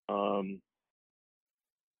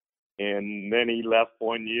 And then he left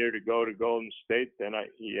 1 year to go to Golden State. Then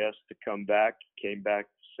he asked to come back. He came back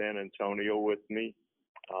to San Antonio with me.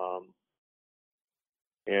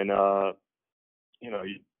 The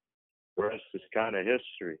rest is kind of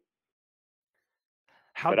history.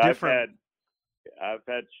 How but different? I've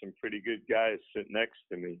had some pretty good guys sit next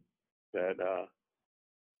to me that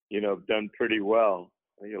have done pretty well.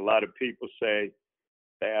 A lot of people say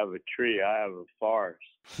they have a tree. I have a forest.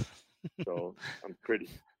 So I'm pretty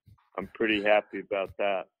happy about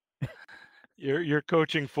that. Your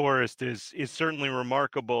coaching forest is certainly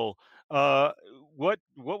remarkable. What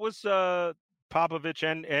was Popovich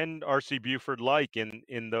and R.C. Buford like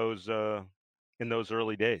in those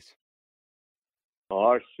early days? Well,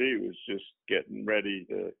 R.C. was just getting ready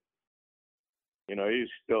to, he's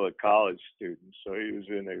still a college student, so he was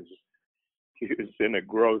in a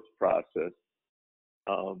growth process,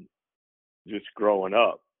 just growing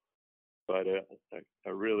up. But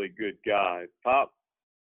a really good guy. Pop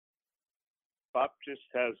just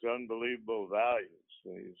has unbelievable values.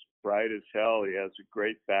 He's bright as hell. He has a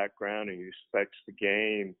great background. He respects the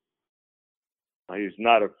game. He's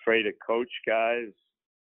not afraid to coach guys.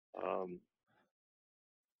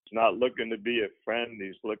 He's not looking to be a friend.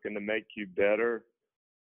 He's looking to make you better.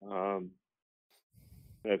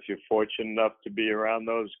 If you're fortunate enough to be around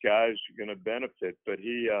those guys, you're going to benefit. But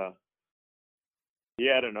he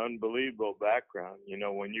had an unbelievable background.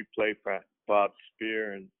 When you play for Bob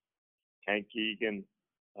Spear and Hank Egan,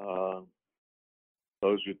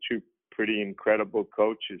 those were two pretty incredible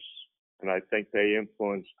coaches, and I think they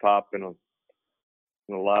influenced Pop in a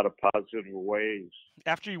lot of positive ways.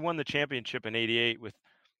 After you won the championship in '88 with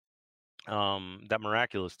that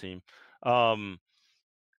miraculous team, there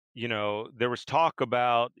was talk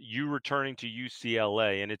about you returning to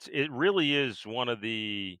UCLA, and it really is one of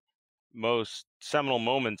the most seminal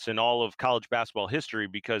moments in all of college basketball history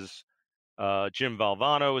because Jim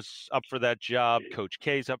Valvano is up for that job. Coach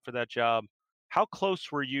K's up for that job. How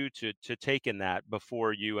close were you to taking that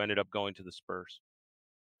before you ended up going to the Spurs?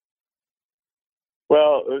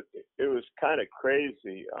 Well, it was kind of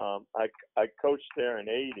crazy. I coached there in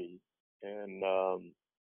 '80, and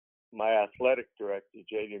my athletic director,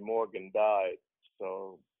 J.D. Morgan, died.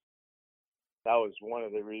 So that was one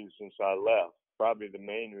of the reasons I left, probably the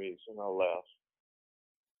main reason I left.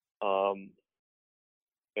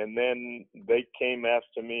 And then they came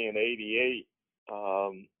after me in '88,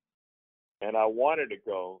 and I wanted to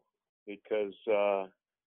go because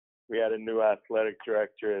we had a new athletic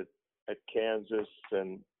director at Kansas,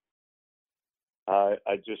 and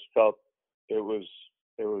I just felt it was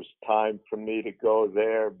time for me to go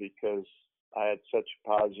there because I had such a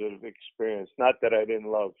positive experience. Not that I didn't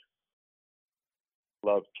love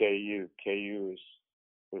KU. KU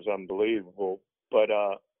was unbelievable, but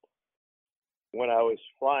when I was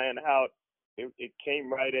flying out, it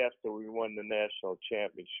came right after we won the national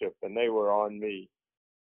championship, and they were on me,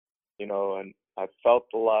 and I felt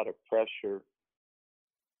a lot of pressure,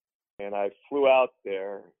 and I flew out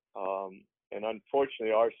there, and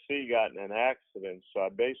unfortunately RC got in an accident, so I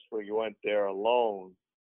basically went there alone,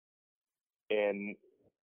 and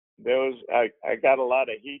I got a lot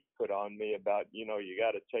of heat put on me about, you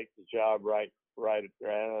got to take the job right.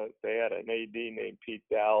 They had an AD named Pete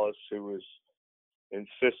Dallas who was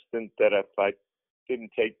insistent that if I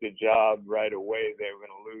didn't take the job right away, they were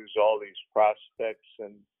going to lose all these prospects.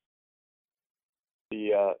 And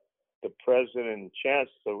the president and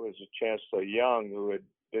chancellor was a Chancellor Young, who had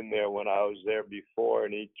been there when I was there before,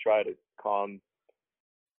 and he tried to calm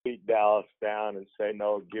Pete Dallas down and say,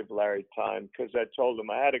 no, give Larry time. Because I told him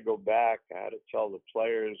I had to go back. I had to tell the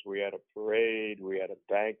players we had a parade, we had a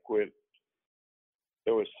banquet.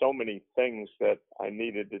 There were so many things that I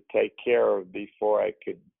needed to take care of before I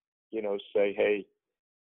could, say, hey,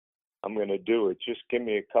 I'm going to do it. Just give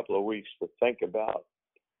me a couple of weeks to think about.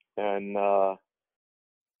 And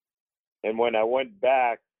when I went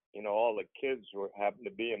back, all the kids happened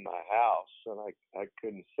to be in my house, and I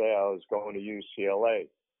couldn't say I was going to UCLA.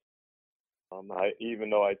 Even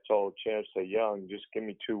though I told Chancellor Young, just give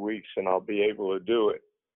me 2 weeks and I'll be able to do it.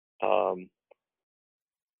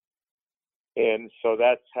 And so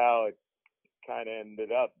that's how it kind of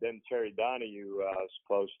ended up. Then Terry Donahue, I was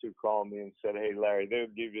close to, called me and said, hey, Larry, they'll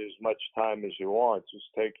give you as much time as you want.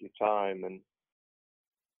 Just take your time. And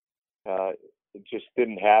it just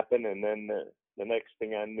didn't happen. And then the next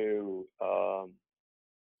thing I knew,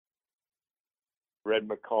 Red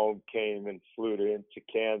McComb came and flew into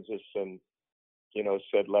Kansas and,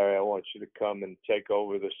 said, Larry, I want you to come and take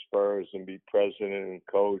over the Spurs and be president and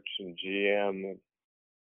coach and GM.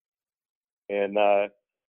 And I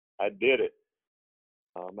did it.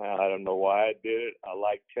 I don't know why I did it. I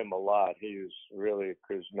liked him a lot. He was really a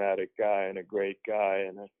charismatic guy and a great guy,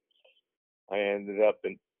 and I ended up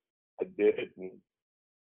and I did it, and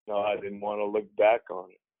I didn't want to look back on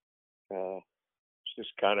it. It's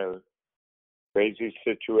just kind of crazy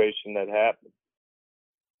situation that happened.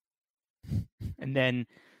 And then,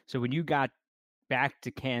 so when you got back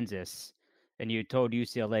to Kansas and you told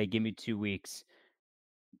UCLA, give me 2 weeks,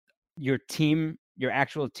 your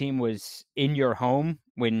actual team was in your home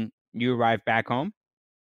when you arrived back home?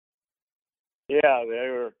 Yeah,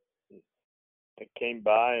 they came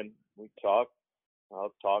by and we talked.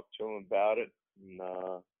 I'll talk to them about it. And,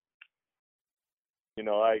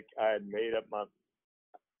 I had made up my,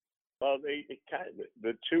 well,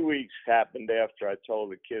 the 2 weeks happened after I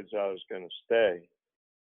told the kids I was going to stay.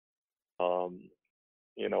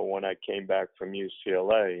 When I came back from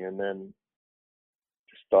UCLA, and then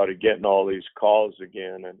started getting all these calls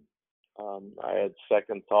again, and I had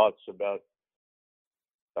second thoughts about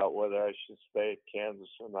whether I should stay at Kansas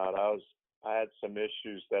or not. I had some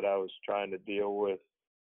issues that I was trying to deal with,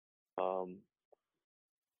 so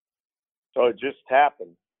it just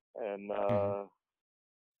happened, and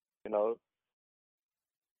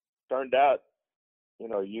turned out,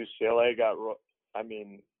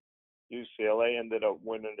 UCLA ended up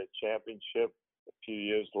winning a championship a few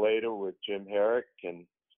years later with Jim Herrick, and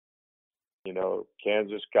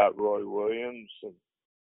Kansas got Roy Williams,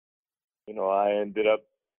 and I ended up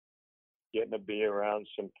getting to be around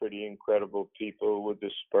some pretty incredible people with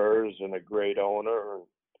the Spurs and a great owner, and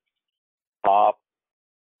Pop,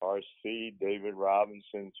 RC, David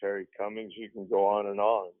Robinson, Terry Cummings. You can go on and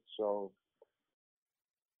on. So,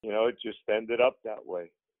 it just ended up that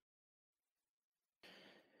way.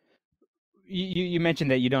 You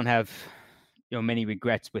mentioned that you don't have many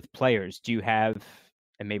regrets with players. Do you have,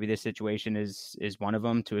 and maybe this situation is one of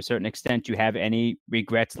them to a certain extent, do you have any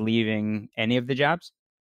regrets leaving any of the jobs?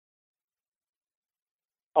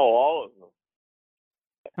 Oh, all of them.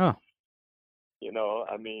 Oh.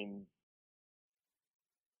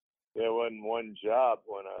 There wasn't one job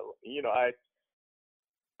when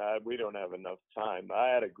we don't have enough time. I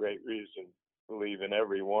had a great reason for leaving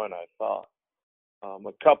every one, I thought.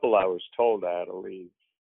 A couple I was told I had to leave.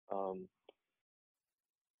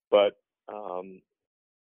 But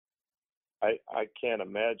I can't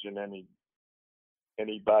imagine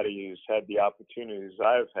anybody who's had the opportunities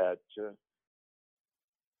I've had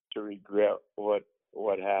to regret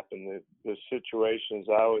what happened. The situations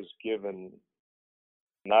I was given,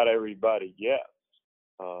 not everybody gets.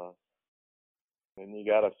 And you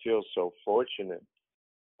got to feel so fortunate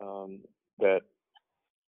that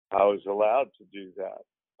I was allowed to do that.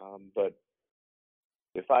 But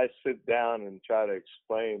if I sit down and try to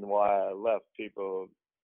explain why I left, people,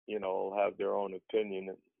 will have their own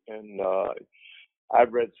opinion. And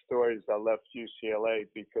I've read stories I left UCLA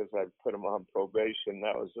because I put them on probation.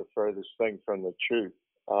 That was the furthest thing from the truth.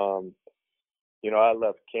 I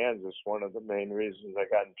left Kansas. One of the main reasons I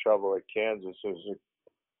got in trouble at Kansas was a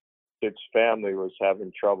kid's family was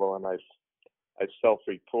having trouble, and I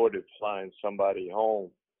self-reported flying somebody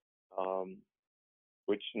home,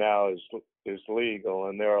 which now is legal.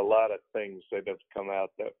 And there are a lot of things that have come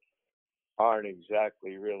out that aren't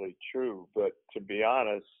exactly really true. But to be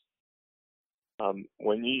honest,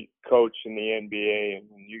 when you coach in the NBA and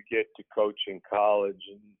when you get to coach in college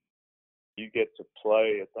and you get to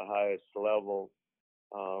play at the highest level,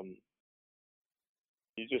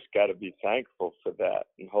 you just got to be thankful for that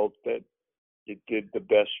and hope that you did the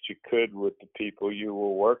best you could with the people you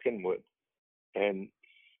were working with. And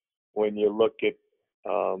when you look at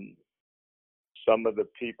some of the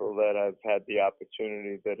people that I've had the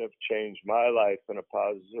opportunity that have changed my life in a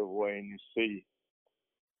positive way, and you see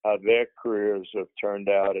how their careers have turned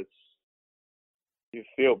out, you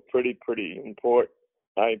feel pretty important.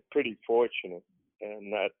 I'm pretty fortunate,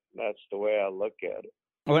 and that's the way I look at it.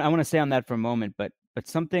 I want to stay on that for a moment, but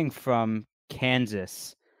something from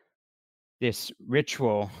Kansas, this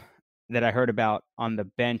ritual that I heard about on the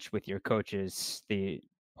bench with your coaches, the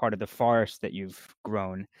part of the forest that you've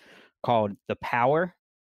grown, called the power,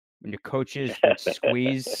 when your coaches would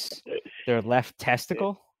squeeze their left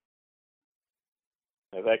testicle.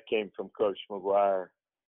 Now, that came from Coach McGuire.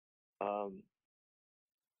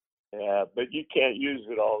 Yeah, but you can't use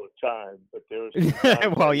it all the time. But there was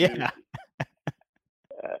well, yeah.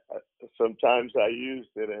 Sometimes I used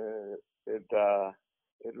it, and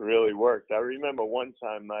it really worked. I remember one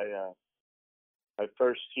time my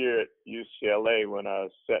first year at UCLA when I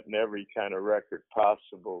was setting every kind of record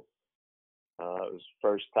possible. It was the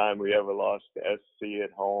first time we ever lost to SC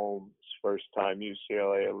at home. It was the first time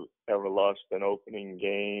UCLA ever lost an opening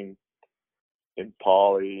game. in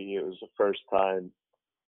Pauley. It was the first time,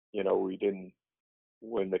 we didn't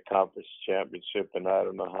win the conference championship in I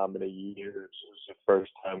don't know how many years. It was the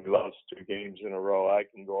first time we lost 2 games in a row. I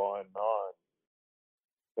can go on and on.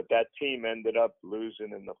 But that team ended up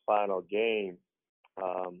losing in the final game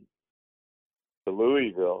to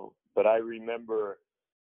Louisville. But I remember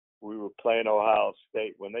we were playing Ohio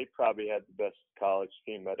State when they probably had the best college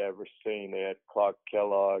team I'd ever seen. They had Clark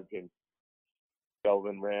Kellogg and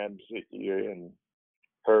Kelvin Ramsey and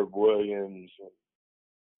Herb Williams.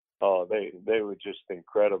 They were just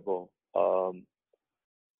incredible. And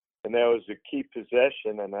there was a key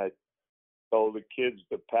possession, and I told the kids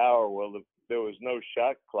the power. Well, there was no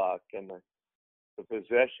shot clock, and the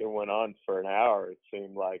possession went on for an hour, it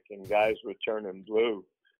seemed like, and guys were turning blue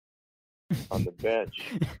on the bench.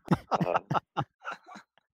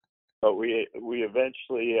 But we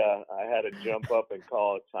eventually, I had to jump up and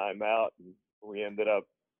call a timeout, and we ended up,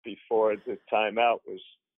 before the timeout was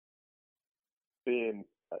being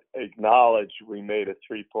acknowledged, we made a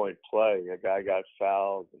 3-point play. A guy got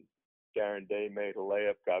fouled, and Darren Day made a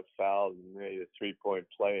layup, got fouled, and made a 3-point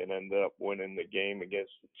play, and ended up winning the game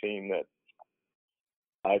against the team that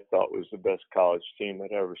I thought was the best college team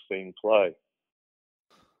I'd ever seen play.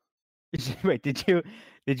 Wait, did you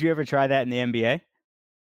ever try that in the NBA?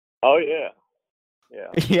 Oh yeah.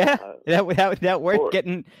 Yeah, that worked,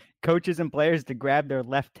 getting coaches and players to grab their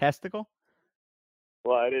left testicle?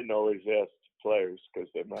 Well, I didn't always ask the players because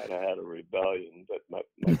they might have had a rebellion, but my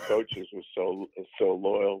coaches were so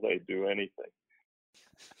loyal they'd do anything.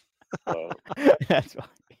 That's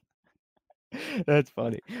funny. That's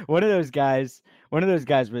funny. One of those guys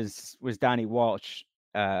was Donnie Walsh.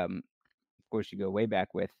 Of course, you go way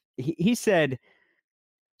back with. He said,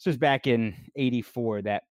 this was back in '84,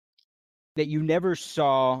 that you never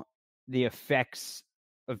saw the effects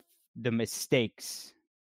of the mistakes.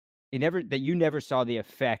 You never saw the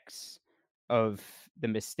effects of the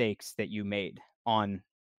mistakes that you made on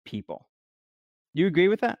people. You agree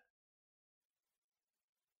with that?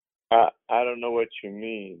 I don't know what you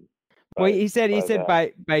mean. Well, he said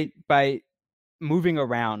by moving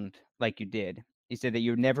around like you did, he said that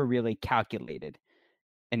you never really calculated.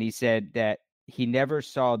 And he said that he never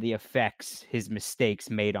saw the effects his mistakes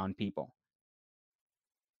made on people.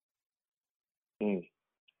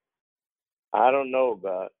 I don't know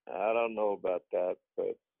about that,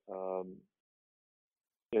 but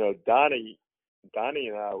Donnie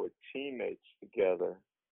and I were teammates together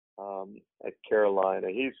at Carolina.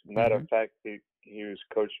 He's matter of fact, he was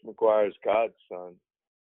Coach McGuire's godson,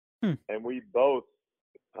 and we both.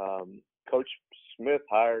 Coach Smith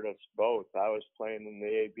hired us both. I was playing in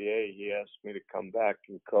the ABA. He asked me to come back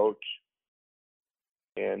and coach,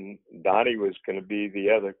 and Donnie was going to be the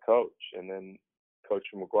other coach. And then Coach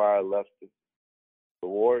McGuire left the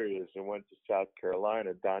Warriors and went to South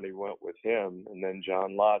Carolina. Donnie went with him, and then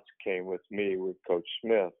John Lotz came with me with Coach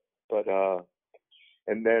Smith. But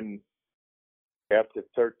and then after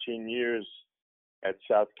 13 years at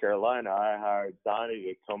South Carolina, I hired Donnie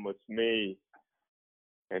to come with me,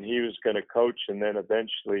 and he was going to coach and then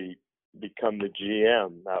eventually become the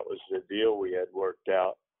GM. That was the deal we had worked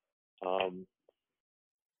out.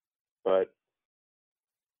 But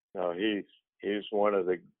he's one of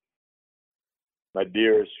my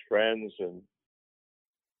dearest friends, and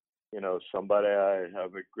somebody I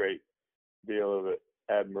have a great deal of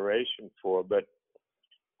admiration for. But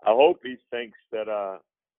I hope he thinks that I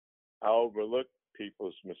overlook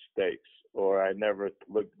people's mistakes, or I never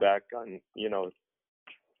look back on,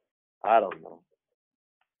 I don't know.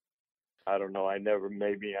 I never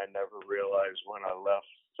realized when I left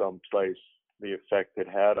someplace the effect it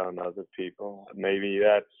had on other people. Maybe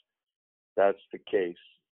that's the case.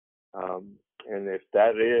 And if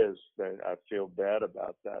that is, then I feel bad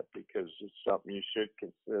about that, because it's something you should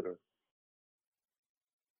consider.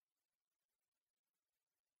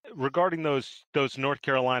 Regarding those North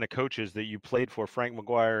Carolina coaches that you played for, Frank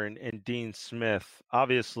McGuire and Dean Smith,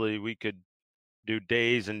 obviously we could do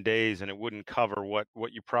days and days and it wouldn't cover what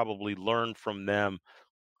you probably learned from them.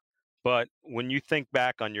 But when you think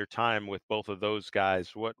back on your time with both of those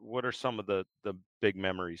guys, what are some of the big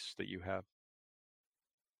memories that you have?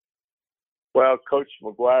 Well, Coach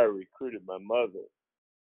McGuire recruited my mother.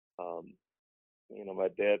 My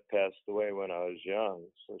dad passed away when I was young,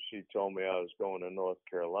 so she told me I was going to North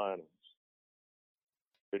Carolina.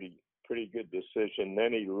 Pretty good decision.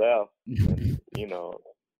 Then he left, and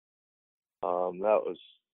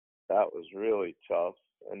that was really tough,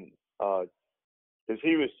 and because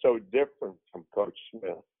he was so different from Coach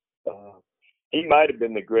Smith. He might have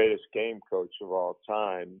been the greatest game coach of all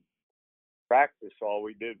time. Practice, all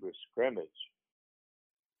we did was scrimmage.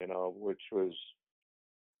 which was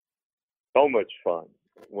so much fun.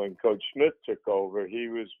 When Coach Smith took over, he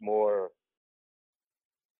was more,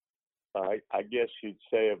 I guess you'd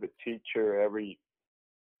say, of a teacher. Every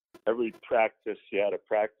practice, he had a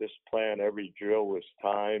practice plan. Every drill was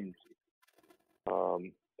timed.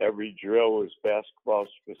 Every drill was basketball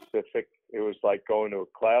specific. It was like going to a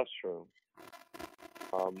classroom.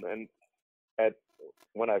 And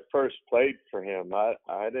when I first played for him,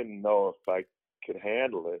 I didn't know if I could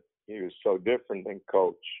handle it. He was so different than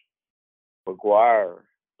Coach McGuire.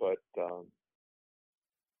 But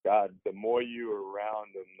God, the more you were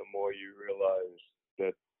around him, the more you realize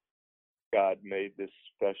that God made this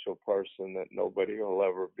special person that nobody will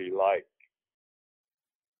ever be like.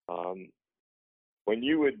 When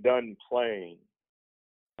you were done playing,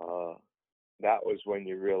 that was when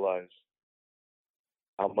you realized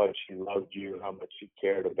how much he loved you, how much he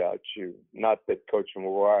cared about you. Not that Coach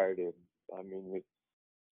McGuire did. I mean,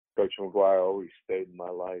 Coach McGuire always stayed in my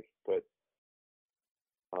life. But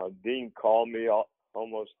Dean called me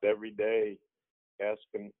almost every day,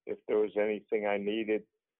 asking if there was anything I needed.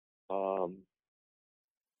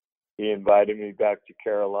 He invited me back to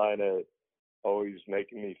Carolina, always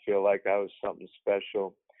making me feel like I was something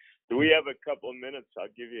special. Do we have a couple of minutes? I'll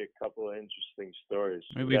give you a couple of interesting stories.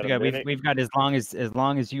 We've got as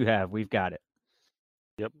long as you have. We've got it.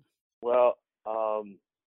 Yep. Well,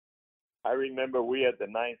 I remember we had the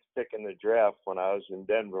 9th pick in the draft when I was in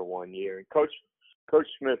Denver one year, and Coach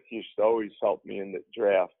Smith used to always help me in the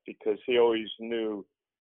draft because he always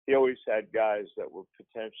had guys that were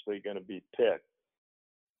potentially going to be picked,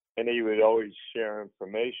 and he would always share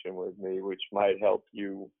information with me, which might help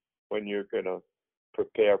you when you're going to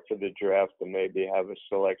prepare for the draft and maybe have a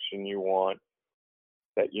selection you want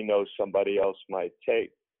that somebody else might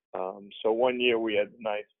take. So one year we had the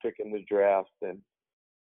 9th pick in the draft, and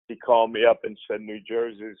he called me up and said New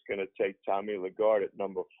Jersey is going to take Tommy Lagarde at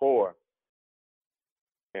number 4.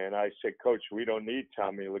 And I said, Coach, we don't need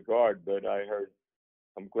Tommy Lagarde, but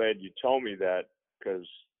I'm glad you told me that because,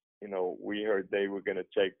 we heard they were going to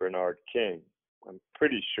take Bernard King. I'm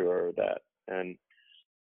pretty sure of that. And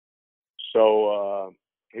so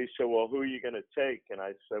he said, well, who are you going to take? And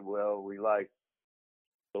I said, well, we like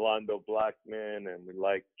Rolando Blackman and we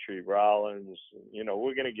like Tree Rollins.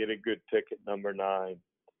 We're going to get a good pick at number 9.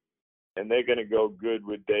 And they're going to go good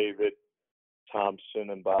with David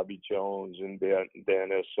Thompson and Bobby Jones and Dan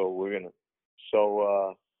Issel.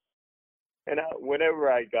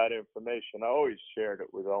 Whenever I got information, I always shared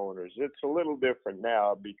it with owners. It's a little different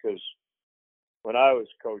now because when I was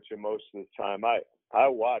coaching, most of the time I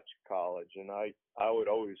watched college, and I would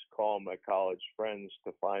always call my college friends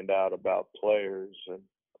to find out about players. And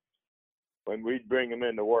when we'd bring them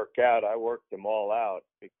in to work out, I worked them all out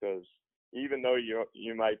because even though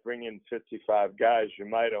you might bring in 55 guys, you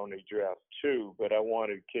might only draft 2, but I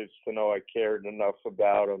wanted kids to know I cared enough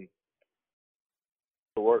about them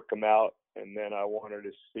to work them out, and then I wanted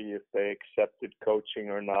to see if they accepted coaching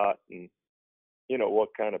or not, and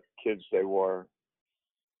what kind of kids they were.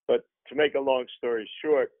 But to make a long story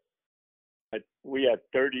short, we had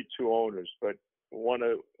 32 owners, but one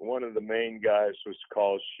of the main guys was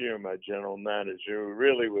Carl Scheer, my general manager, who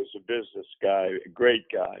really was a business guy, a great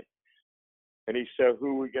guy. And he said, who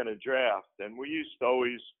are we going to draft? And we used to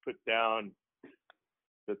always put down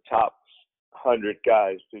the top 100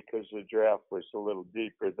 guys because the draft was a little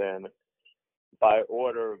deeper then, by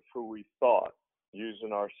order of who we thought.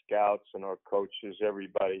 Using our scouts and our coaches,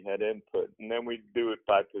 everybody had input. And then we'd do it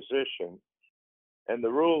by position. And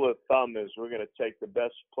the rule of thumb is we're going to take the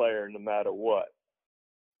best player no matter what,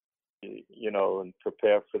 and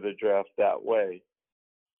prepare for the draft that way.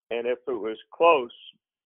 And if it was close,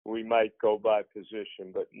 we might go by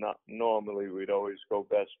position, but not normally. We'd always go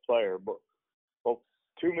best player. But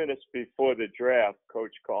 2 minutes before the draft,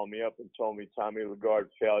 Coach called me up and told me Tommy Lagarde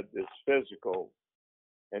failed this physical,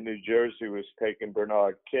 and New Jersey was taking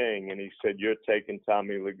Bernard King, and he said, "You're taking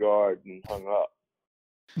Tommy Lagarde," and hung up.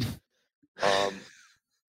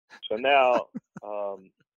 So now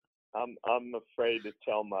I'm afraid to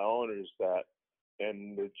tell my owners that,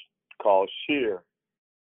 and to call Scheer.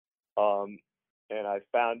 And I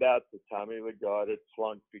found out that Tommy Lagarde had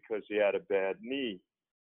flunked because he had a bad knee.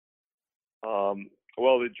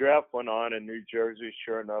 Well, the draft went on, and New Jersey,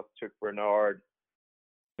 sure enough, took Bernard.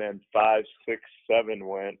 Then 5, 6, 7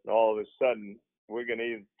 went, and all of a sudden, we're going to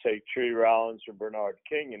either take Tree Rollins or Bernard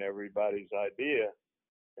King in everybody's idea,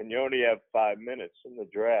 and you only have 5 minutes in the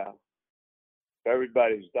draft.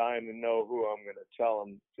 Everybody's dying to know who I'm going to tell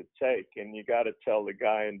them to take, and you got to tell the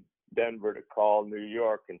guy in Denver to call New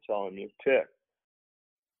York and tell him you picked.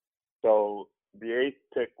 So the 8th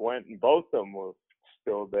pick went, and both of them were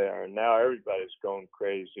still there, and now everybody's going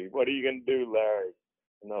crazy. What are you going to do, Larry?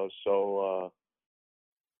 So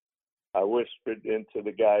I whispered into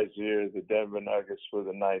the guy's ear, the Denver Nuggets were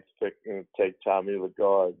the 9th pick and take Tommy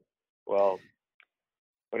Lagarde. Well,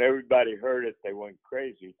 when everybody heard it, they went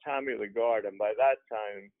crazy. Tommy Lagarde, and by that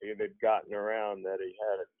time, it had gotten around that he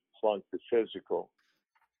had flunked the physical.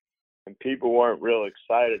 And people weren't real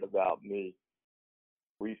excited about me.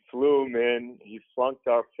 We flew him in. He flunked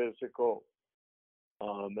our physical.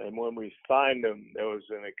 And when we signed him, there was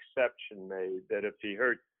an exception made that if he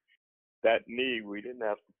hurt that knee, we didn't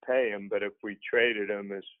have to pay him. But if we traded him,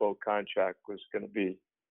 his full contract was going to be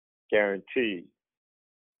guaranteed.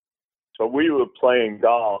 So we were playing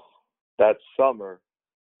golf that summer.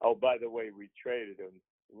 Oh, by the way, we traded him.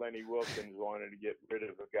 Lenny Wilkins wanted to get rid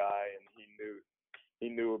of a guy, and he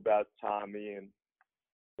knew about Tommy and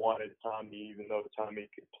wanted Tommy, even though Tommy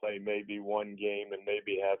could play maybe one game and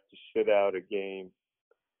maybe have to sit out a game.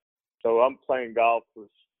 So I'm playing golf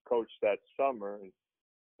with Coach that summer,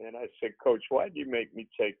 and I said, Coach, why did you make me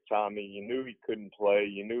take Tommy? You knew he couldn't play.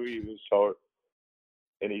 You knew he was hurt.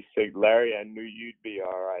 And he said, Larry, I knew you'd be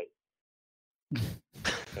all right.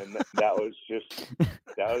 And that was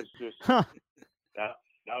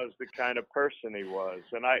the kind of person he was.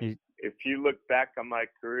 And if you look back on my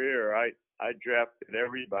career, I drafted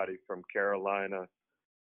everybody from Carolina.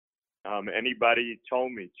 Anybody he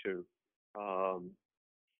told me to,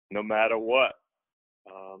 no matter what.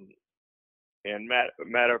 And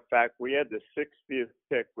matter of fact, we had the 60th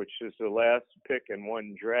pick, which is the last pick in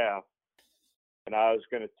one draft. And I was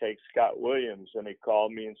going to take Scott Williams, and he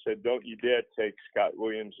called me and said, don't you dare take Scott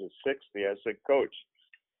Williams at 60. I said, Coach,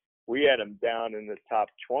 we had him down in the top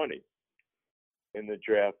 20 in the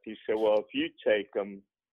draft. He said, well, if you take him,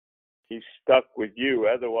 he's stuck with you.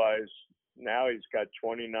 Otherwise, now he's got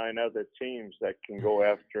 29 other teams that can go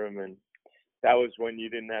after him. And that was when you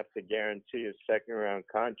didn't have to guarantee a second-round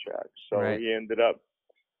contract. So right. He ended up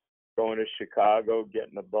going to Chicago,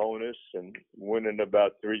 getting a bonus, and winning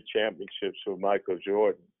about 3 championships with Michael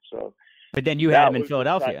Jordan. So, but then you had him in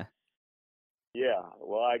Philadelphia. Yeah,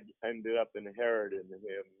 well, I ended up inheriting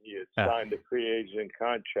him. He had signed a free agent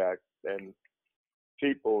contract, and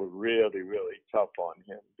people were really, really tough on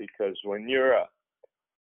him because when you're a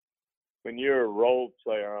role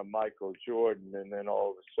player on Michael Jordan, and then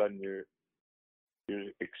all of a sudden you're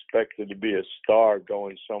expected to be a star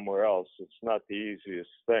going somewhere else, it's not the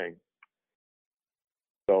easiest thing.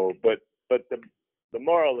 So, but the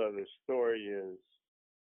moral of the story is,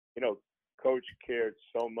 Coach cared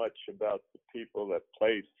so much about the people that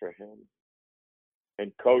played for him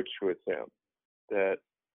and coached with him that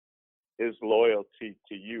his loyalty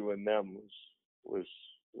to you and them was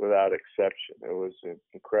without exception. It was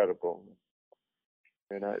incredible.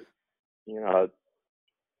 And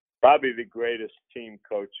probably the greatest team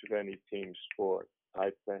coach of any team sport,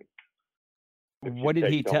 I think. What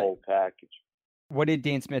did he tell? Whole package. What did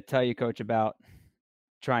Dean Smith tell you, Coach, about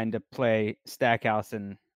trying to play Stackhouse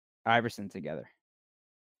and Iverson together?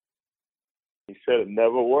 He said it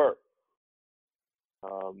never worked.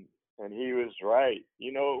 And he was right.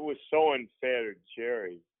 It was so unfair to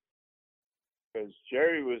Jerry because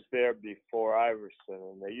Jerry was there before Iverson,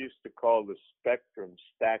 and they used to call the Spectrum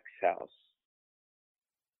Stackhouse.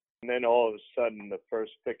 And then all of a sudden, the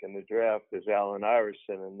first pick in the draft is Allen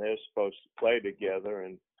Iverson, and they're supposed to play together.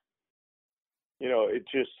 And,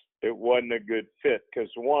 it wasn't a good fit because,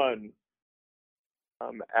 one,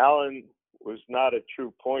 Allen was not a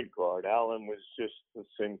true point guard. Allen was just this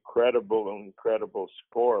incredible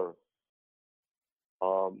scorer.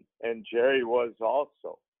 And Jerry was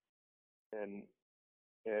also. And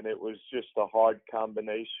it was just a hard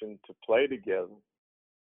combination to play together.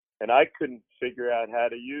 And I couldn't figure out how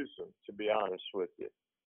to use them, to be honest with you.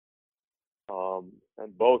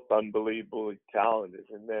 And both unbelievably talented.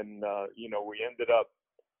 And then, we ended up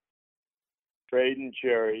trading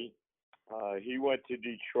Jerry. He went to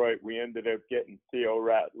Detroit. We ended up getting Theo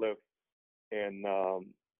Ratliff and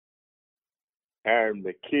Aaron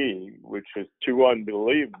McKee, which was 2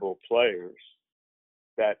 unbelievable players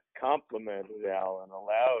that complemented Allen,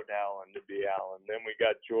 allowed Allen to be Allen. Then we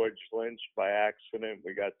got George Lynch by accident.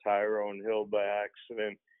 We got Tyrone Hill by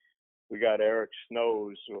accident. We got Eric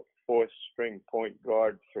Snows, a 4th-string point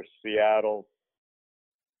guard for Seattle.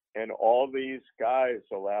 And all these guys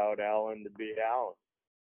allowed Allen to be Allen.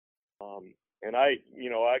 And I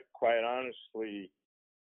quite honestly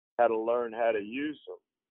had to learn how to use them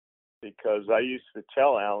because I used to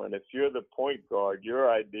tell Allen, if you're the point guard, your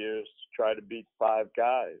idea is to try to beat 5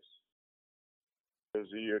 guys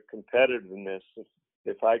because of your competitiveness.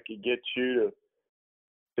 If I could get you to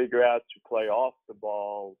figure out to play off the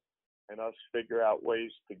ball and us figure out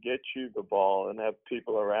ways to get you the ball and have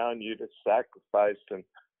people around you to sacrifice and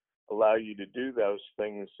allow you to do those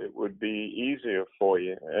things, it would be easier for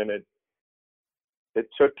you. And it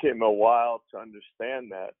took him a while to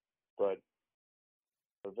understand that, but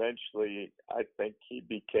eventually I think he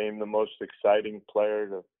became the most exciting player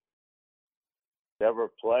to ever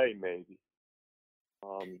play, maybe.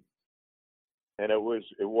 And it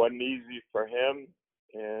wasn't easy for him,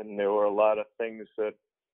 and there were a lot of things that,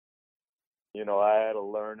 you know, I had to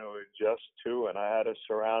learn to adjust to, and I had to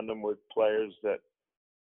surround him with players that,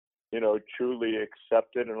 you know, truly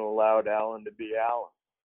accepted and allowed Allen to be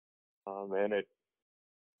Allen. And it's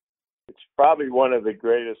probably one of the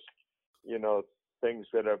greatest, you know, things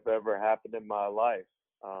that have ever happened in my life.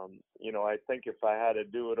 You know, I think if I had to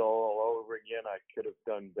do it all over again, I could have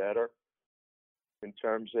done better in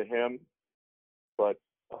terms of him. But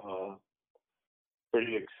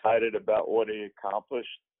pretty excited about what he accomplished,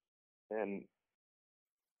 and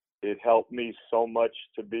it helped me so much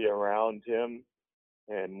to be around him.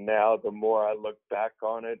 And now the more I look back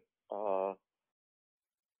on it,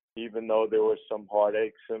 even though there were some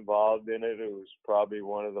heartaches involved in it, it was probably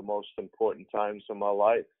one of the most important times of my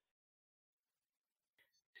life.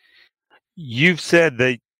 You've said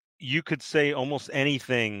that you could say almost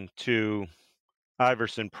anything to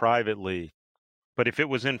Iverson privately, but if it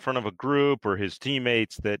was in front of a group or his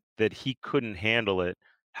teammates that he couldn't handle it,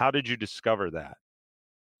 how did you discover that?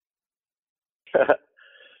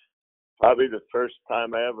 Probably the first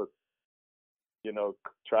time I ever, you know,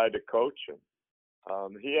 tried to coach him.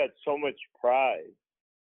 He had so much pride,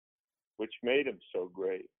 which made him so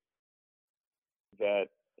great, that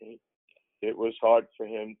it was hard for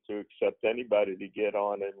him to accept anybody to get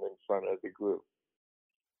on him in front of the group.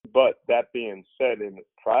 But that being said,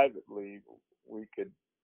 privately, we could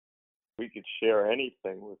share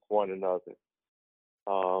anything with one another.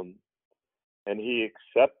 And he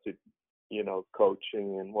accepted, you know,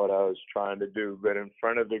 coaching and what I was trying to do. But in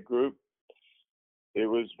front of the group, it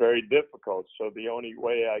was very difficult. So the only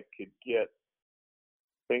way I could get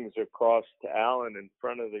things across to Allen in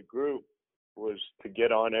front of the group was to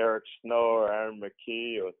get on Eric Snow or Aaron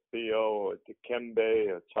McKee or Theo or Dikembe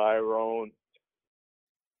or Tyrone.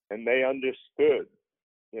 And they understood,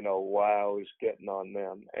 you know, why I was getting on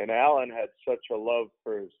them. And Allen had such a love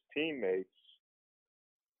for his teammates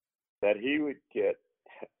that he would get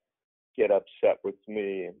upset with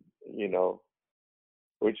me, and, you know,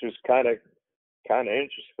 which was kind of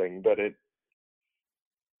interesting. But it,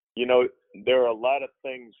 you know, there are a lot of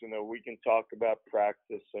things, you know, we can talk about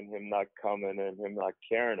practice and him not coming and him not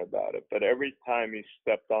caring about it. But every time he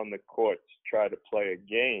stepped on the court to try to play a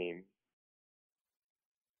game,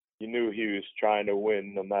 you knew he was trying to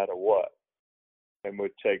win no matter what, and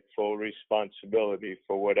would take full responsibility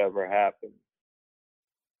for whatever happened.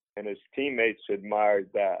 And his teammates admired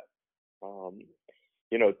that.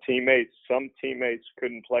 You know, some teammates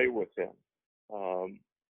couldn't play with him.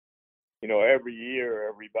 You know, every year,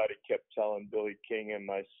 everybody kept telling Billy King and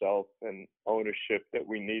myself and ownership that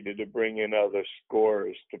we needed to bring in other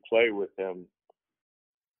scorers to play with him.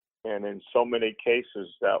 And in so many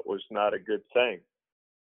cases, that was not a good thing.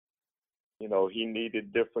 You know, he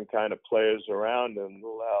needed different kind of players around him to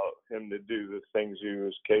allow him to do the things he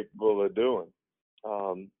was capable of doing.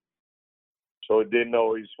 So it didn't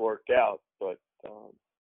always work out, but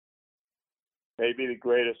maybe the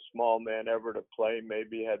greatest small man ever to play,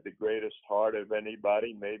 maybe had the greatest heart of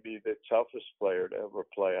anybody, maybe the toughest player to ever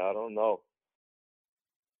play. I don't know.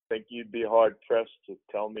 I think you'd be hard-pressed to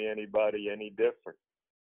tell me anybody any different.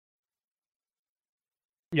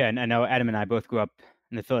 Yeah, and I know Adam and I both grew up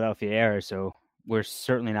in the Philadelphia area, so we're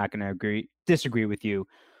certainly not going to disagree with you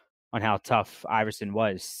on how tough Iverson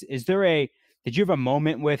was. Did you have a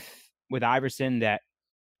moment with Iverson that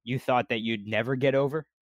you thought that you'd never get over?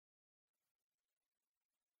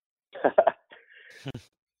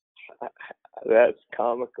 That's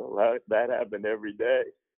comical. That happened every day.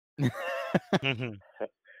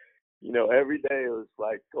 You know, every day it was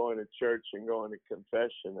like going to church and going to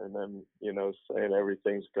confession and then, you know, saying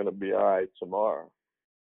everything's going to be all right tomorrow.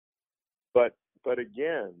 But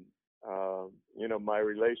again, you know, my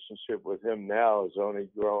relationship with him now has only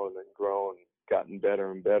grown and grown, gotten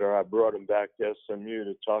better and better. I brought him back to SMU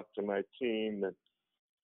to talk to my team,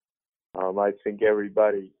 and I think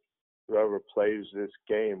everybody, whoever plays this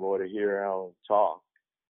game, ought to hear Allen talk,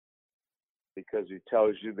 because he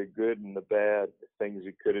tells you the good and the bad, the things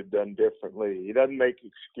he could have done differently. He doesn't make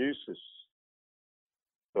excuses,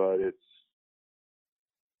 but it's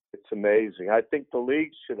amazing. I think the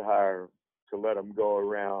league should hire him to let him go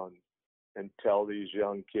around and tell these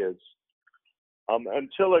young kids.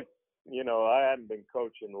 Until I hadn't been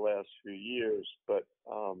coaching the last few years, but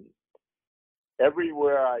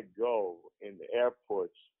everywhere I go in the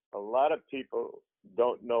airports, a lot of people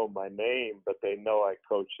don't know my name, but they know I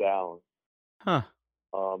coached Allen. Huh.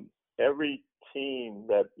 Every team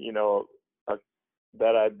that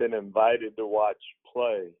that I've been invited to watch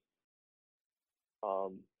play,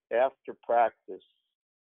 after practice,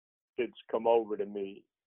 kids come over to me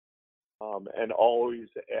and always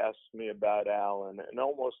ask me about Allen, and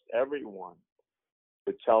almost everyone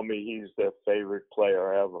would tell me he's their favorite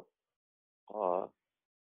player ever.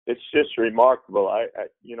 It's just remarkable.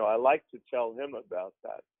 I like to tell him about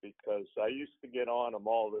that because I used to get on him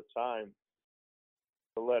all the time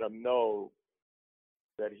to let him know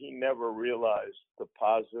that he never realized the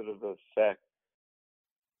positive effect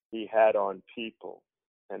he had on people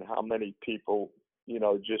and how many people,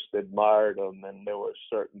 just admired him. And there were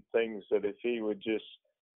certain things that if he would just,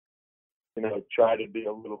 try to be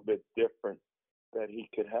a little bit different, that he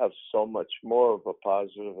could have so much more of a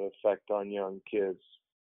positive effect on young kids.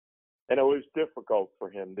 And it was difficult for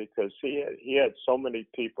him because he had so many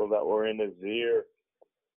people that were in his ear.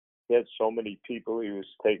 He had so many people he was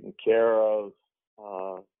taking care of.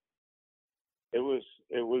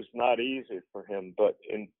 It was not easy for him. But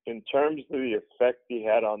in terms of the effect he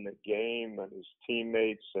had on the game and his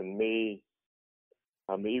teammates and me,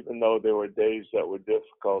 even though there were days that were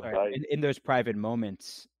difficult, right. In those private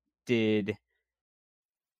moments, did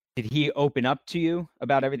he open up to you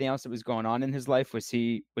about everything else that was going on in his life? Was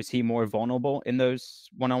he more vulnerable in those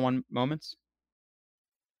one-on-one moments?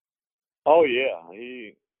 Oh yeah,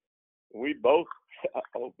 we both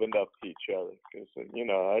opened up to each other because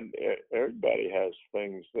everybody has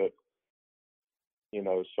things that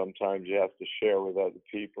sometimes you have to share with other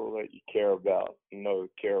people that you care about,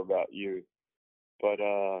 care about you. But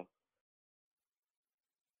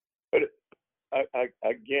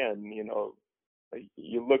again,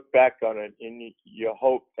 you look back on it and you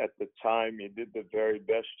hope at the time you did the very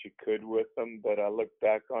best you could with them. But I look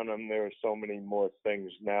back on them, there are so many more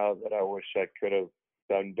things now that I wish I could have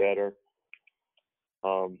done better.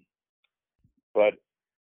 But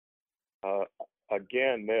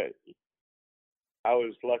again, I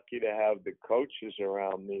was lucky to have the coaches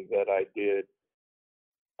around me that I did.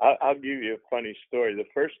 I'll give you a funny story. The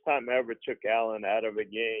first time I ever took Allen out of a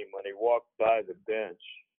game, when he walked by the bench,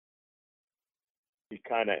 he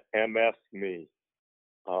kind of MF'd me.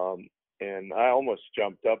 And I almost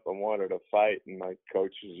jumped up and wanted to fight, and my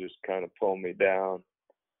coaches just kind of pulled me down.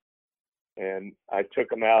 And I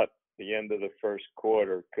took him out at the end of the first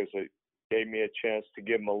quarter because it gave me a chance to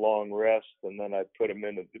give him a long rest, and then I put him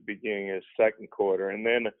in at the beginning of the second quarter. And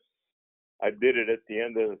then I did it at the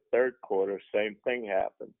end of the third quarter. Same thing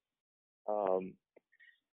happened.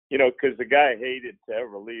 Because the guy hated to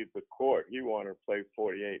ever leave the court. He wanted to play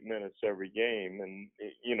 48 minutes every game. And,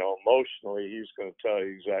 emotionally, he's going to tell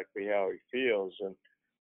you exactly how he feels. And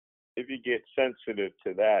if you get sensitive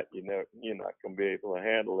to that, you're not going to be able to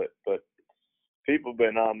handle it. But people have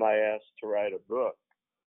been on my ass to write a book.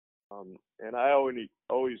 And I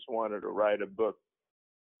always wanted to write a book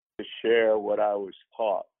to share what I was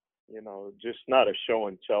taught, just not a show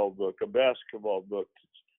and tell book, a basketball book,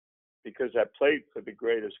 because I played for the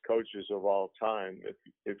greatest coaches of all time.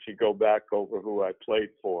 If you go back over who I played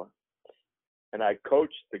for, and I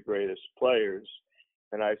coached the greatest players,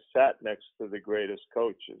 and I sat next to the greatest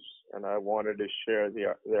coaches, and I wanted to share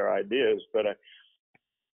their ideas, but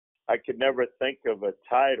I could never think of a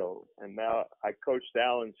title. And now I coached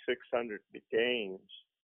Allen 600 games,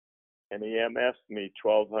 and he MF'd me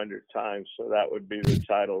 1,200 times, so that would be the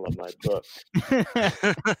title of my book.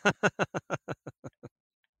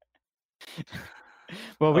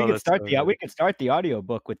 Well, we could start the audio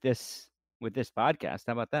book with this podcast.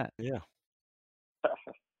 How about that? Yeah.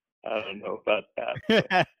 I don't know about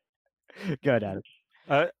that. Go ahead, Adam.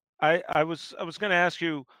 I was going to ask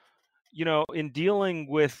you, in dealing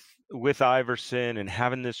with Iverson and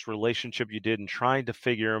having this relationship you did and trying to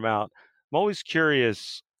figure him out, I'm always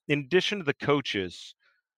curious, in addition to the coaches,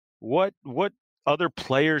 what other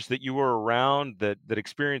players that you were around that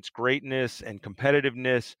experienced greatness and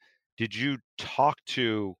competitiveness did you talk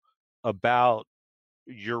to about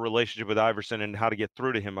your relationship with Iverson and how to get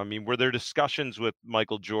through to him? I mean, were there discussions with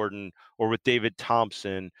Michael Jordan or with David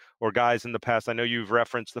Thompson or guys in the past? I know you've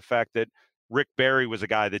referenced the fact that Rick Barry was a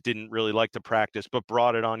guy that didn't really like to practice, but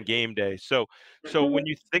brought it on game day. So when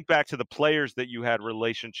you think back to the players that you had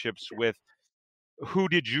relationships with, who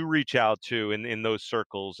did you reach out to in those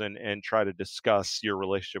circles and try to discuss your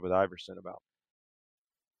relationship with Iverson about?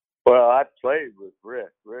 Well, I played with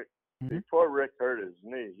Rick. Before Rick hurt his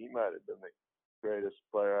knee, he might have been the greatest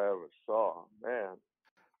player I ever saw. Man,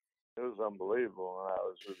 It was unbelievable when I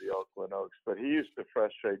was with the Oakland Oaks. But he used to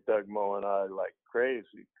frustrate Doug Moe and I like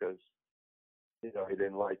crazy because, he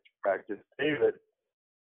didn't like to practice. David,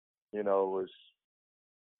 was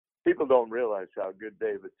 – people don't realize how good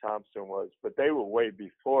David Thompson was, but they were way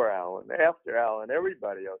before Allen. After Allen,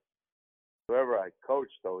 everybody else, whoever I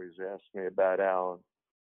coached always asked me about Allen.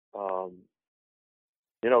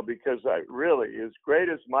 Because as great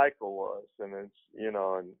as Michael was, and it's,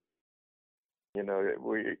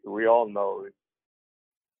 we all know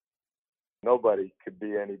nobody could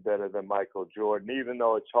be any better than Michael Jordan, even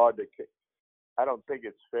though it's hard to. I don't think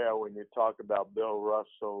it's fair when you talk about Bill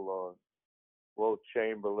Russell or Wilt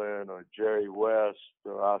Chamberlain or Jerry West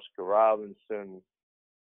or Oscar Robinson,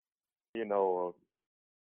 or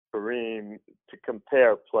Kareem, to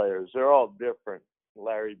compare players. They're all different.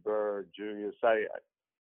 Larry Bird, Julius,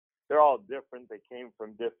 they're all different. They came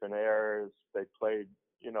from different eras. They played,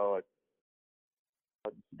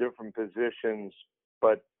 at different positions.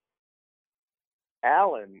 But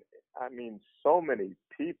Allen, so many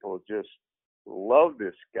people just love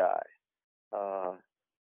this guy.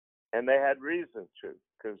 And they had reason to,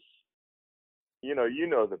 because, you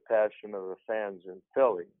know the passion of the fans in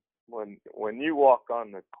Philly. When you walk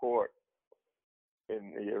on the court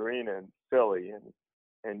in the arena in Philly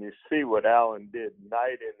and you see what Allen did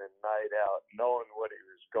night in and night out, knowing what he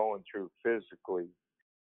was going through physically,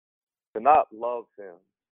 to not love him,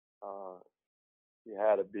 you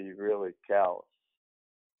had to be really callous.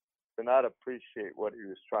 To not appreciate what he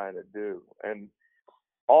was trying to do. And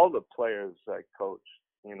all the players I coached,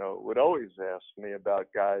 would always ask me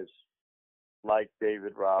about guys like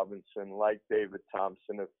David Robinson, like David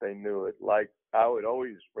Thompson, if they knew it. Like, I would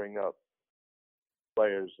always bring up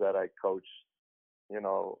players that I coached,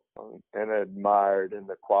 and admired in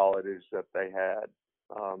the qualities that they had.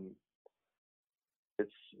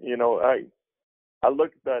 I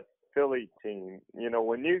look at that Philly team,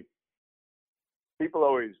 people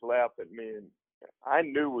always laugh at me, and I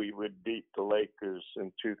knew we would beat the Lakers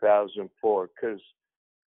in 2004, because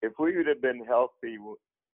if we would have been healthy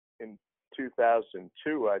in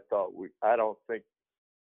 2002, I don't think,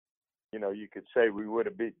 you could say we would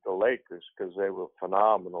have beat the Lakers because they were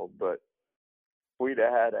phenomenal. But if we'd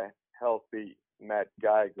have had a healthy Matt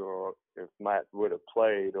Geiger, or if Matt would have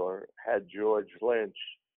played, or had George Lynch,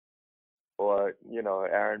 or,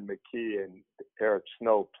 Aaron McKee and Eric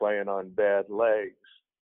Snow playing on bad legs,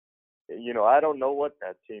 I don't know what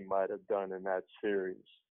that team might have done in that series.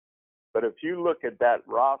 But if you look at that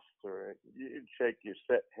roster, you'd shake your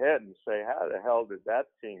head and say, how the hell did that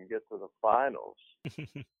team get to the finals?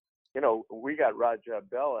 We got Raja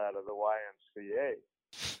Bell out of the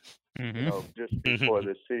YMCA, just before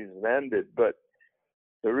the season ended. But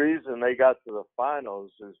the reason they got to the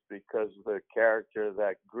finals is because of the character of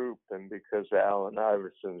that group and because of Allen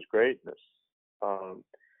Iverson's greatness. And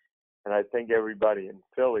I think everybody in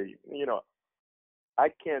Philly, I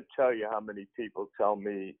can't tell you how many people tell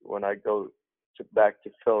me when I go back to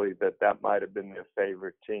Philly that might have been their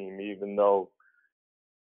favorite team, even though,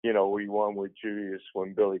 we won with Julius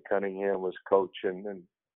when Billy Cunningham was coaching, and,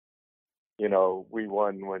 we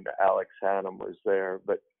won when Alex Hannum was there.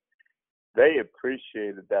 But they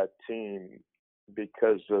appreciated that team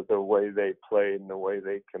because of the way they played and the way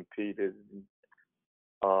they competed.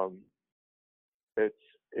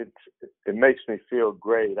 It makes me feel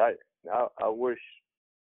great. I wish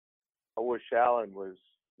Allen was,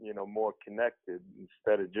 more connected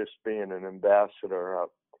instead of just being an ambassador.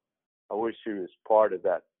 I wish he was part of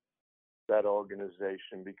that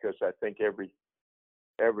organization, because I think every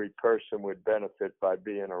person would benefit by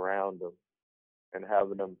being around him and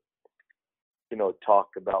having him,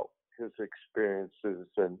 talk about his experiences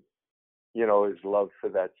and, his love for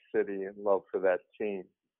that city and love for that team.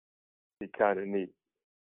 Be kind of neat.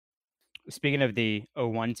 Speaking of the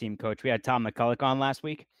 01 team, Coach, we had Todd McCulloch on last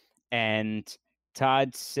week, and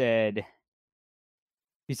Todd said,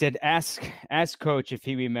 ask Coach if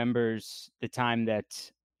he remembers the time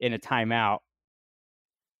that in a timeout,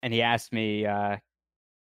 and he asked me,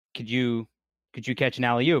 could you catch an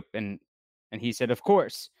alley-oop? And he said, of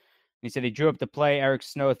course. And he said he drew up the play. Eric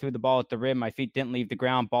Snow threw the ball at the rim. My feet didn't leave the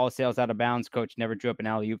ground. Ball sails out of bounds. Coach never drew up an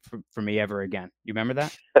alley-oop for me ever again. You remember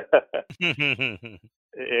that?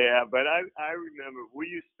 Yeah, but I remember we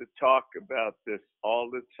used to talk about this all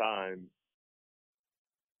the time.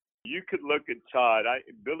 You could look at Todd.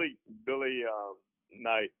 Billy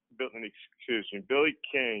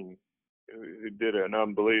King, who did an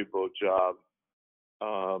unbelievable job,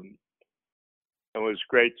 and was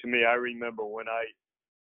great to me. I remember when I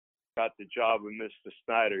got the job with Mr.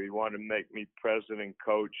 Snyder, he wanted to make me president,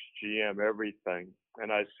 coach, GM, everything.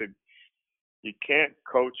 And I said, you can't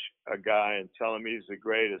coach a guy and tell him he's the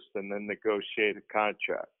greatest and then negotiate a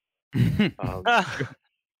contract.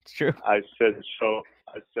 It's true. I said,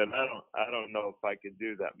 I don't know if I could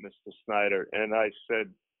do that, Mr. Snyder. And I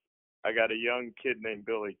said, I got a young kid named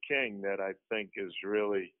Billy King that I think is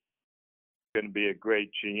really going to be a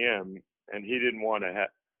great GM. And he didn't want to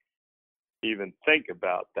even think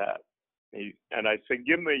about that. And I said,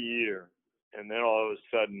 give him a year. And then all of a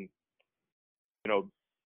sudden,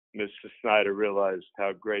 Mr. Snyder realized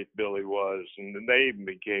how great Billy was. And then they even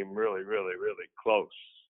became really, really, really close.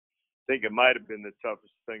 I think it might have been the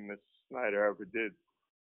toughest thing Mr. Snyder ever did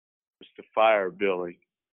was to fire Billy.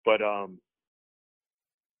 But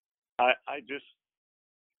I just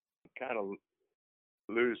kind of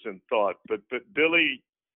losing thought. But Billy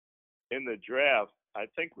in the draft, I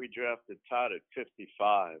think we drafted Todd at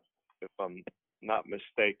 55, if I'm not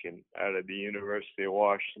mistaken, out of the University of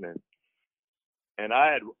Washington. And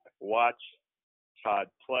I had watched Todd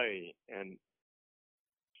play, and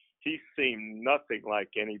he seemed nothing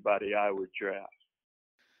like anybody I would draft.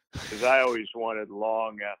 Because I always wanted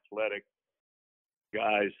long, athletic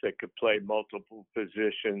guys that could play multiple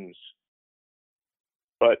positions.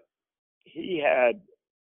 But he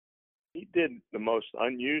did the most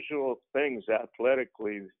unusual things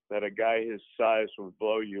athletically that a guy his size would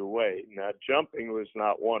blow you away. Now, jumping was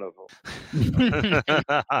not one of them.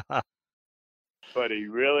 But he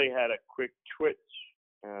really had a quick twitch,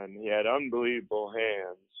 and he had unbelievable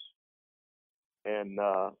hands. And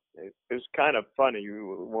it was kind of funny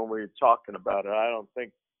when we were talking about it. I don't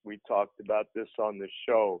think we talked about this on the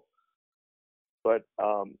show. But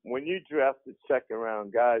when you drafted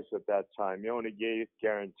second-round guys at that time, you only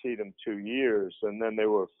guaranteed them 2 years, and then they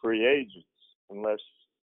were free agents.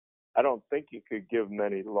 I don't think you could give them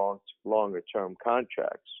any longer-term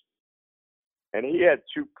contracts. And he had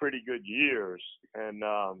 2 pretty good years, and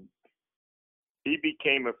he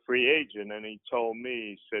became a free agent, and he told me,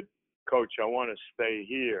 he said, Coach, I want to stay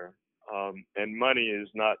here, and money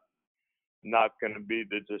is not going to be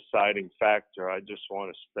the deciding factor. I just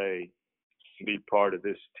want to stay, be part of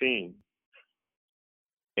this team.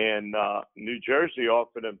 And New Jersey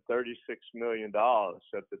offered him $36 million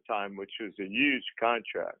at the time, which was a huge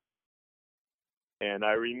contract. And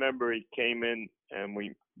I remember he came in,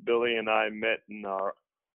 and Billy and I met in a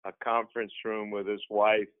conference room with his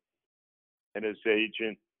wife and his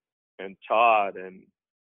agent and Todd.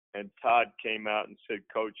 And Todd came out and said,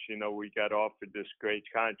 Coach, we got offered this great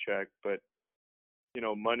contract, but,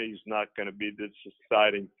 money's not going to be the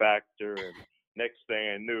deciding factor. And next thing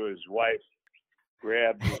I knew, his wife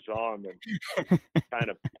grabbed his arm and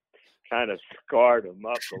kind of scarred him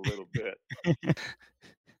up a little bit.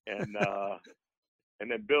 And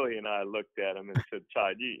then Billy and I looked at him and said,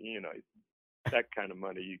 Todd, that kind of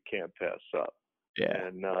money you can't pass up. Yeah.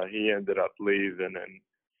 And he ended up leaving, and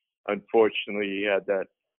unfortunately he had that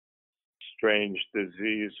strange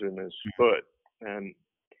disease in his foot and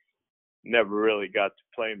never really got to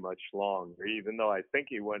play much longer, even though I think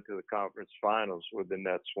he went to the conference finals with the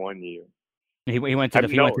Nets one year. He went to the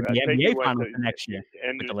NBA finals the next year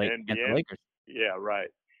with the Lakers. Yeah,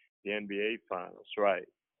 right. The NBA finals, right.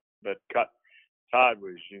 But Todd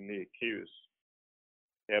was unique.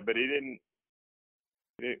 But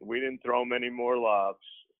we didn't throw him any more lobs.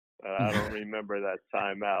 I don't remember that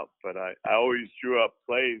timeout, but I always drew up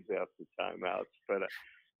plays after timeouts, but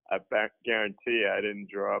I guarantee I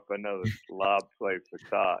didn't draw up another lob play for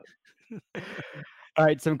Todd. All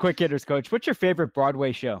right, some quick hitters, Coach. What's your favorite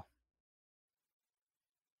Broadway show?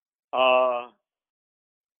 Well,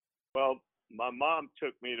 my mom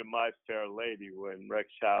took me to My Fair Lady when Rex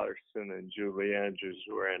Hallerson and Julie Andrews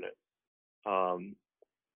were in it.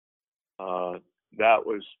 That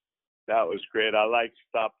was great. I like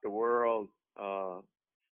Stop the World.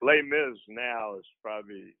 Les Mis now is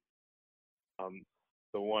probably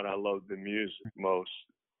the one I love the music most.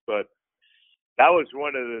 But that was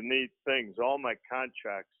one of the neat things. All my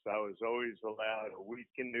contracts, I was always allowed a week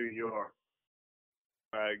in New York.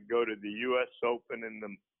 I'd go to the U.S.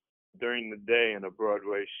 Open during the day and a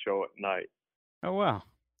Broadway show at night. Oh, wow.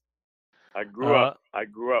 I grew up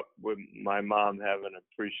with my mom having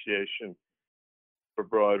appreciation for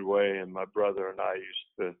Broadway, and my brother and I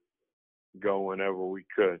used to go whenever we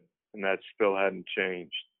could, and that still hadn't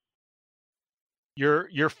changed.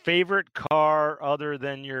 Your favorite car other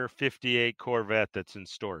than your 58 Corvette that's in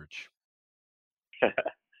storage?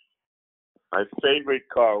 My favorite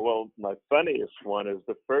car, well, my funniest one is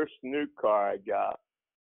the first new car I got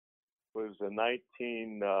was a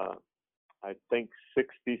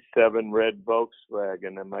 67 red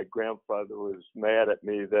Volkswagen, and my grandfather was mad at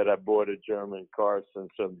me that I bought a German car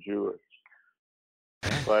since I'm Jewish.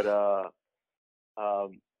 But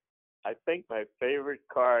I think my favorite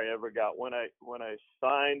car I ever got when I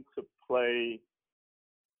signed to play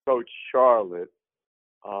Coach Charlotte.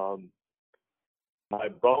 My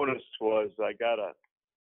bonus was I got a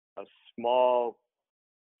small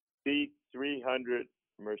C300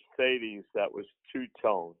 Mercedes that was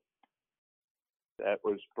two-tone. That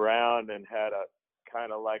was brown and had a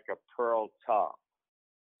kind of like a pearl top.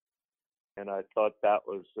 And I thought that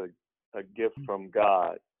was a gift from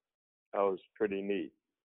God. That was pretty neat.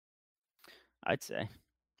 I'd say.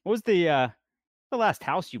 What was the last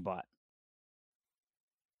house you bought?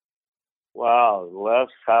 Wow, the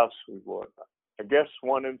last house we bought, I guess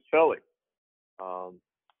one in Philly.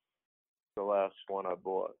 The last one I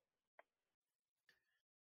bought.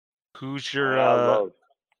 Who's your? I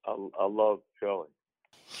love Philly.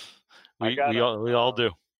 We all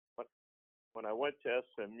do. When I went to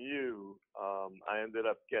SMU, I ended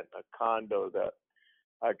up getting a condo that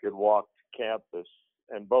I could walk to campus,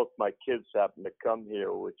 and both my kids happened to come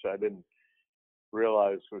here, which I didn't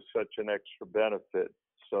realize was such an extra benefit.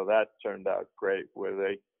 So that turned out great, where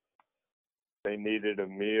they needed a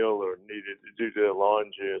meal or needed to do their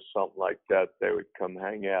laundry or something like that, they would come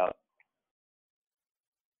hang out.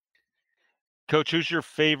 Coach, who's your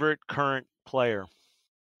favorite current player?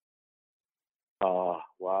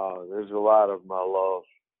 Wow, there's a lot of them I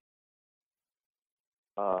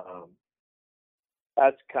love.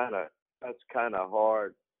 That's kind of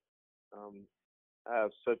hard. I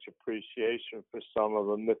have such appreciation for some of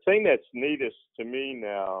them. The thing that's neatest to me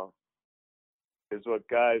now is what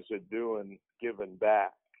guys are doing, giving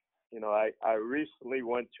back. You know, I recently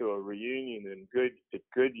went to a reunion at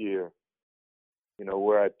Goodyear, you know,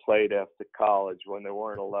 where I played after college when there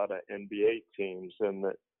weren't a lot of NBA teams, and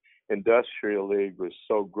the Industrial League was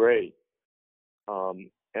so great.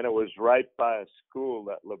 And it was right by a school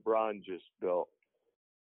that LeBron just built.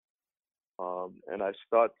 And I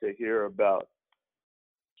start to hear about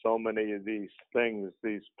so many of these things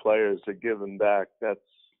these players are giving back. That's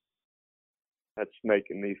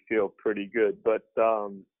making me feel pretty good. But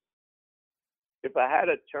if I had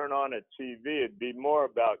to turn on a TV, it'd be more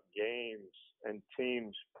about games and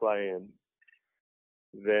teams playing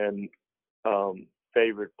than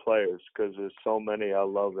favorite players, because there's so many I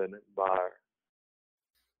love and admire.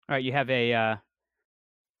 All right, you have a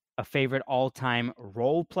favorite all-time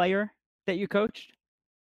role player that you coached?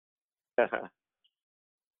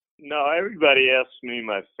 No, everybody asks me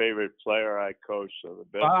my favorite player I coached or the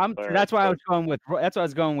best player. That's why I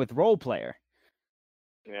was going with role player.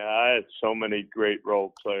 Yeah, I had so many great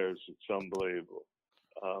role players. It's unbelievable.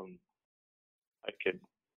 I could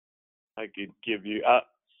give you.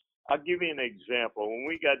 I'll give you an example. When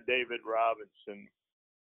we got David Robinson,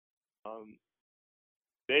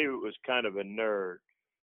 David was kind of a nerd,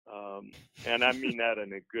 and I mean that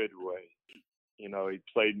in a good way. You know, he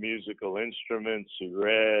played musical instruments. He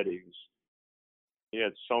read. He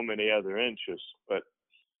had so many other interests. But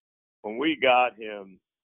when we got him,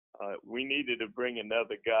 we needed to bring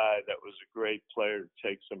another guy that was a great player to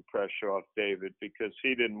take some pressure off David, because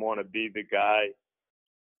he didn't want to be the guy.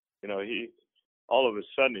 You know, all of a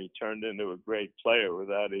sudden he turned into a great player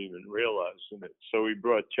without even realizing it. So we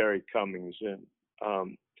brought Terry Cummings in.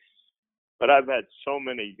 But I've had so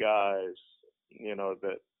many guys, you know,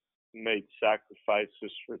 that made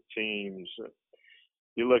sacrifices for teams.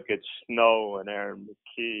 You look at Snow and Aaron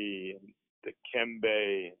McKee and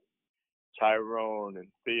Dikembe, and Tyrone and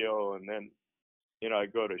Theo, and then, you know, I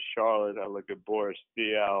go to Charlotte, I look at Boris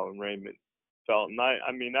Diaw and Raymond Felton.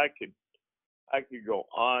 I mean, I could go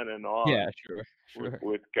on and on. Yeah, sure.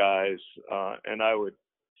 With guys, and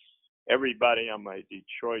everybody on my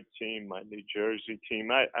Detroit team, my New Jersey team.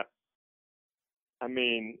 I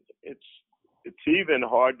mean, it's even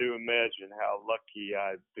hard to imagine how lucky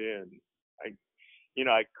I've been.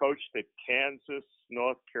 I coached at Kansas,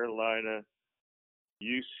 North Carolina,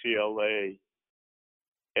 UCLA,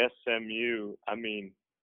 SMU. I mean,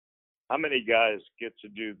 how many guys get to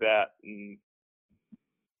do that and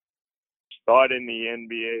start in the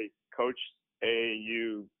NBA, coach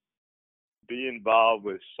AAU, be involved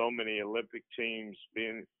with so many Olympic teams,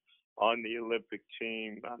 being on the Olympic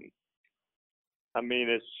team? I mean,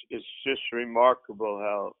 it's just remarkable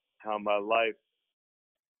how my life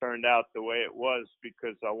turned out the way it was,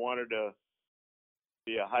 because I wanted to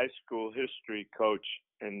be a high school history coach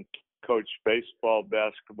and coach baseball,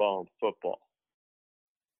 basketball, and football.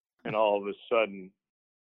 And all of a sudden,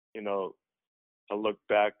 you know, I look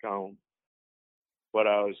back on what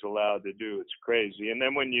I was allowed to do. It's crazy. And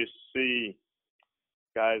then when you see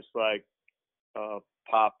guys like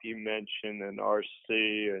Pop you mentioned, and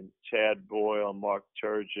RC, and Tad Boyle, Mark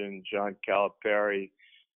Turgeon, John Calipari,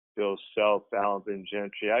 Bill Self, Alvin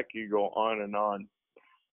Gentry. I could go on and on.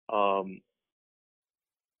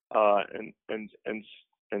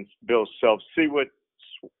 And Bill Self, see what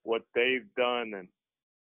they've done and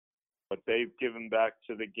what they've given back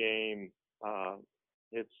to the game.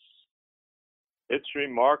 It's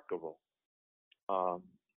remarkable.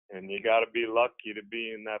 And you got to be lucky to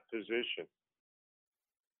be in that position.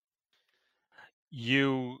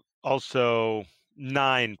 You also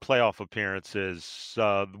 9 playoff appearances.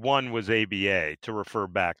 One was ABA, to refer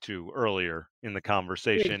back to earlier in the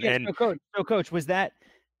conversation. Yeah, so coach, was that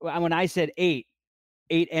when I said 8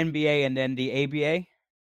 NBA and then the ABA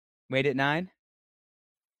made it 9?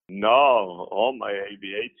 No, all my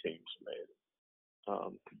ABA teams made it.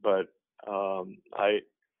 But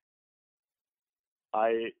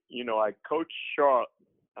I coached Charlotte,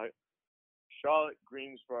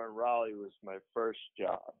 Greensboro, and Raleigh was my first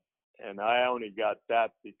job. And I only got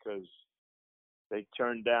that because they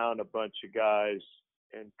turned down a bunch of guys,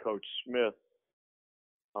 and Coach Smith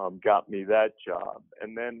got me that job.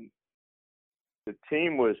 And then the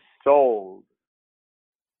team was sold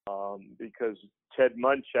because Ted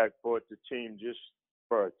Munchak bought the team just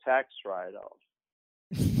for a tax write-off.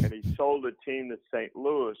 And he sold the team to St.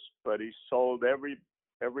 Louis, but he sold every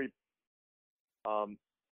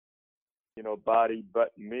body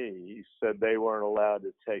but me. He said they weren't allowed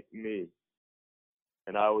to take me,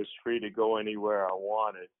 and I was free to go anywhere I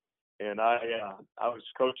wanted. And I was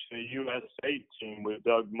coaching the USA team with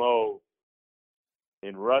Doug Moe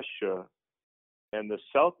in Russia, and the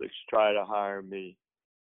Celtics tried to hire me,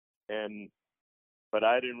 but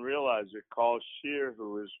I didn't realize that Carl Shear,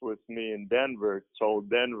 who was with me in Denver, told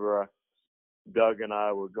Denver Doug and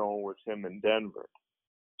I were going with him in Denver.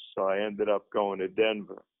 So I ended up going to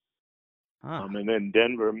Denver. And then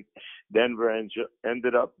Denver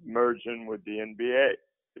ended up merging with the NBA,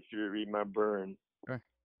 if you remember. And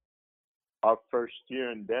our first year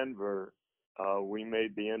in Denver, we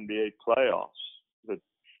made the NBA playoffs. The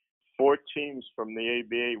 4 teams from the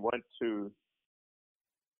ABA went to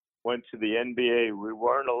the NBA. We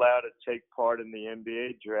weren't allowed to take part in the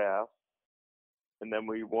NBA draft, and then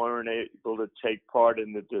we weren't able to take part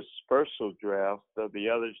in the dispersal draft of the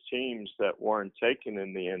other teams that weren't taken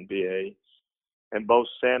in the NBA. And both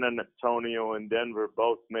San Antonio and Denver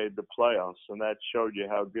both made the playoffs, and that showed you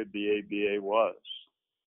how good the ABA was,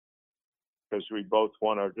 because we both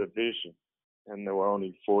won our division, and there were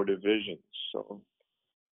only 4 divisions. So,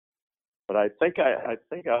 but I think I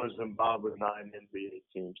was involved with 9 NBA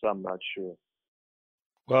teams. I'm not sure.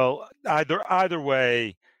 Well, either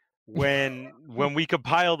way, when we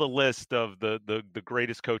compile the list of the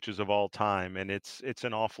greatest coaches of all time, and it's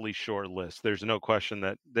an awfully short list. There's no question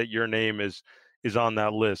that your name is on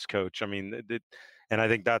that list, Coach. I mean, and I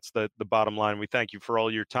think that's the bottom line. We thank you for all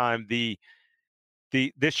your time. This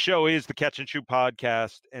show is the Catch and Shoot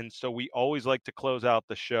podcast, and so we always like to close out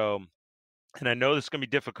the show. And I know this is going to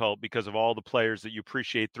be difficult because of all the players that you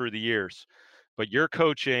appreciate through the years, but you're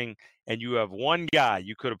coaching and you have one guy.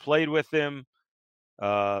 You could have played with him,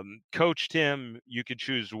 coached him. You could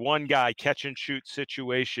choose one guy, catch and shoot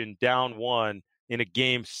situation, down 1 in a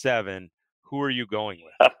game 7. Who are you going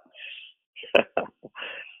with?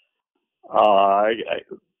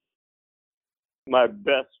 My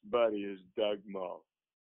best buddy is Doug Moe.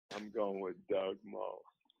 I'm going with Doug Moe.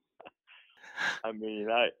 I mean,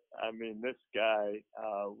 this guy,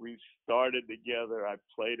 we started together. I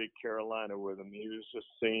played at Carolina with him. He was a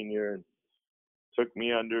senior and took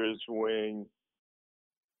me under his wing.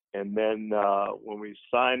 And then when we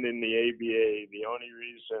signed in the ABA, the only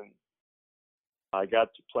reason I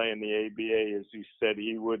got to play in the ABA is he said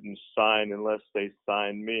he wouldn't sign unless they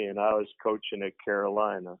signed me, and I was coaching at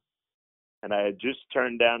Carolina. And I had just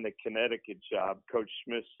turned down the Connecticut job. Coach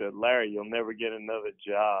Smith said, "Larry, you'll never get another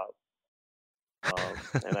job."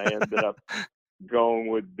 And I ended up going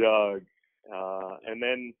with Doug. And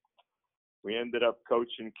then we ended up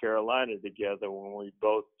coaching Carolina together when we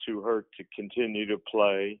both too hurt to continue to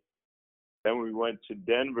play. Then we went to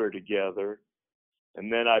Denver together.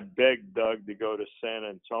 And then I begged Doug to go to San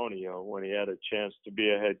Antonio when he had a chance to be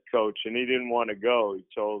a head coach. And he didn't want to go. He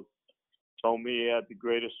told me he had the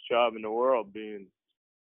greatest job in the world, being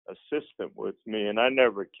assistant with me. And I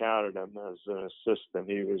never counted him as an assistant.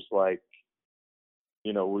 He was like,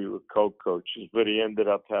 we were co-coaches, but he ended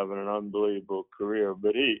up having an unbelievable career.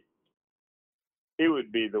 But he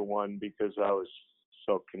would be the one because I was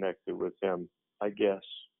so connected with him, I guess.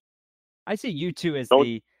 I see you two as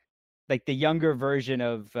the younger version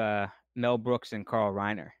of Mel Brooks and Carl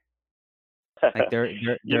Reiner. Like their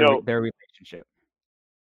relationship.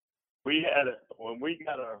 When we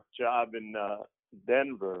got our job in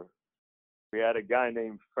Denver, we had a guy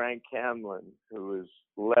named Frank Hamlin who was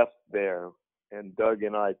left there, and Doug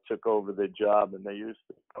and I took over the job, and they used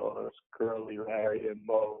to call us Curly, Larry, and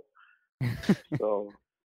Mo. so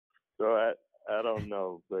I don't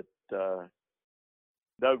know, but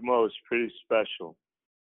Doug Moe is pretty special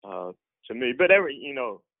to me. But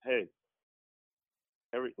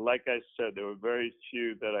like I said, there were very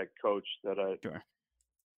few that I coached that I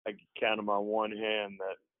could count them on one hand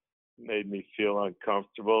that made me feel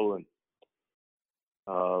uncomfortable, and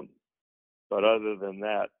but other than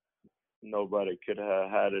that, nobody could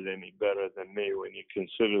have had it any better than me when you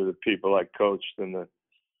consider the people I coached and the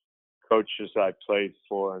coaches I played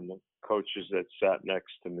for and the coaches that sat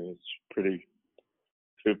next to me. It's pretty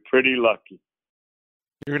lucky.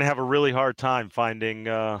 You're going to have a really hard time finding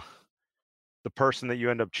the person that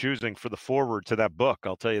you end up choosing for the foreword to that book.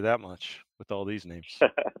 I'll tell you that much with all these names.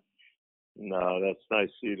 No, that's nice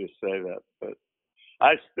of you to say that, but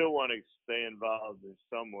I still want to stay involved in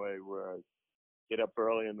some way where I get up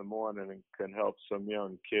early in the morning and can help some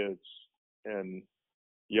young kids and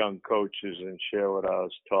young coaches and share what I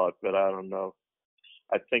was taught. But I don't know.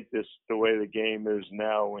 I think this the way the game is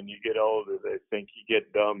now. When you get older, they think you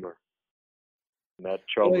get dumber, and that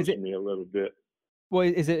troubles me a little bit. Well,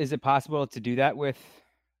 is it possible to do that with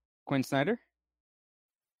Quinn Snyder?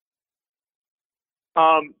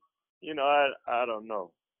 I don't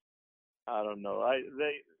know.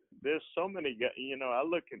 There's so many guys. I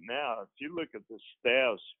look at now. If you look at the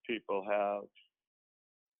staffs people have,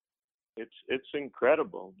 it's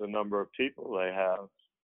incredible the number of people they have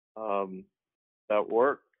that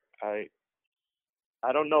work. I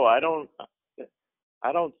don't know. I don't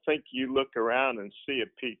think you look around and see a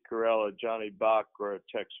Pete Carell, a Johnny Bach, or a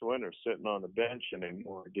Tex Winter sitting on the bench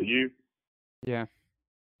anymore. Do you? Yeah.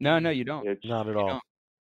 No, you don't. It's not at all.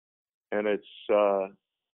 And it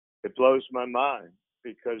blows my mind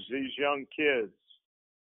because these young kids,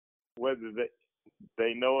 whether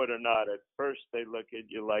they know it or not, at first they look at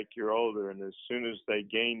you like you're older, and as soon as they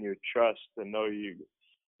gain your trust and know you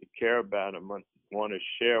care about them and want to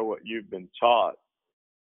share what you've been taught,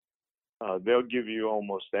 they'll give you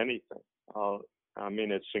almost anything.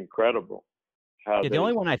 It's incredible. The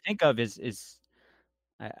only one I think of is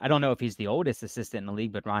I don't know if he's the oldest assistant in the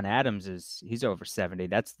league, but Ron Adams he's over 70.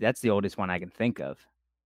 That's the oldest one I can think of.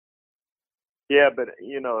 Yeah, but has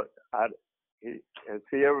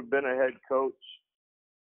he ever been a head coach?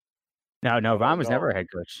 No, Ron was never a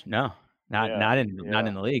head coach. No, not in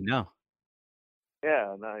the league. No.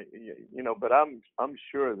 Yeah, but I'm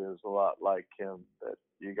sure there's a lot like him that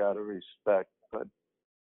you got to respect, but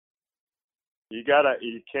you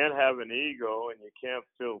can't have an ego and you can't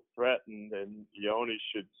feel threatened, and you only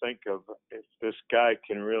should think of if this guy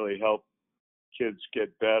can really help kids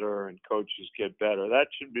get better and coaches get better. That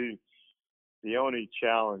should be the only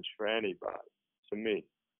challenge for anybody, to me.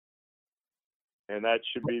 And that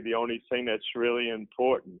should be the only thing that's really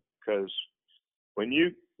important, because when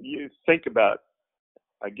you think about,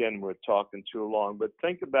 again, we're talking too long, but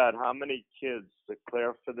think about how many kids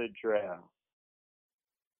declare for the draft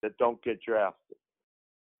that don't get drafted.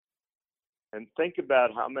 And think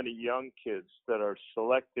about how many young kids that are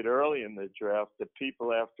selected early in the draft that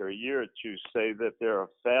people after a year or two say that they're a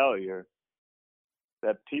failure,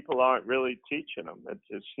 that people aren't really teaching them.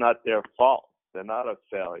 It's not their fault. They're not a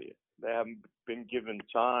failure. They haven't been given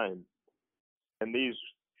time. And these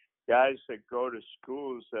guys that go to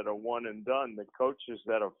schools that are one and done, the coaches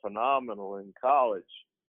that are phenomenal in college,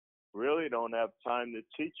 really don't have time to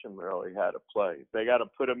teach them really how to play. They got to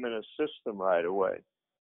put them in a system right away.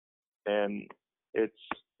 And it's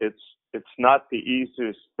not the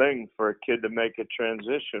easiest thing for a kid to make a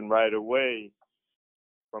transition right away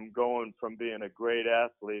from going from being a great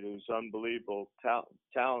athlete who's unbelievable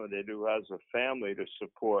talented, who has a family to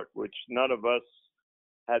support, which none of us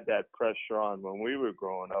had that pressure on when we were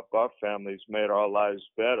growing up. Our families made our lives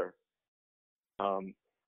better.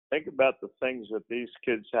 Think about the things that these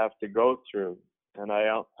kids have to go through. And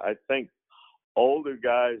I think older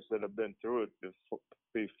guys that have been through it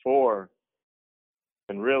before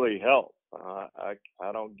can really help. I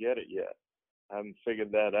don't get it yet. I haven't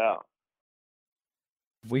figured that out.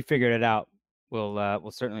 If we figured it out,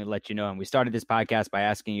 we'll certainly let you know. And we started this podcast by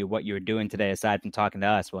asking you what you were doing today aside from talking to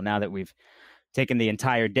us. Well, now that we've taken the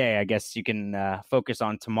entire day, I guess you can focus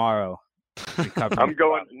on tomorrow. I'm going to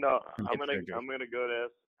go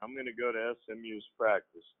to SMU's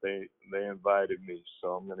practice. They invited me, so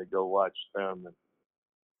I'm going to go watch them and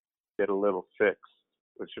get a little fix,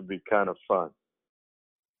 which would be kind of fun.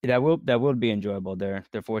 Yeah, that will be enjoyable. They're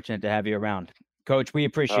fortunate to have you around. Coach, we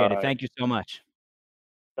appreciate it. Thank you so much.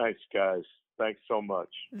 Thanks, guys. Thanks so much.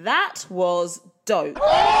 That was dope.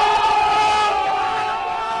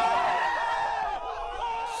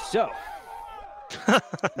 So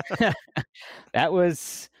that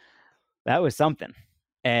was something.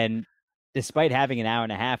 And despite having an hour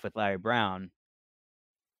and a half with Larry Brown,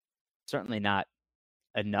 certainly not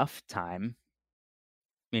enough time.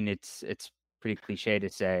 I mean, it's pretty cliche to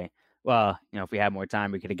say, well, if we had more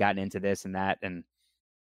time, we could have gotten into this and that. And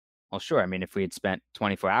well, sure. I mean, if we had spent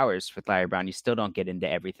 24 hours with Larry Brown, you still don't get into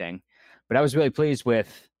everything. But I was really pleased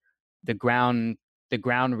with the ground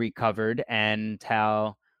recovered and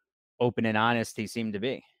how open and honest he seemed to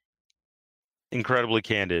be. Incredibly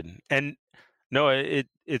candid. And no,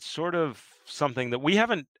 it's sort of something that we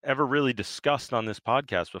haven't ever really discussed on this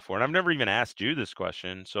podcast before. And I've never even asked you this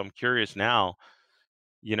question. So I'm curious now,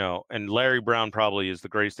 and Larry Brown probably is the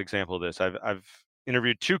greatest example of this. I've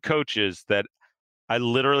interviewed two coaches that I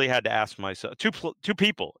literally had to ask myself, two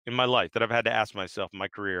people in my life that I've had to ask myself in my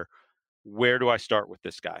career, where do I start with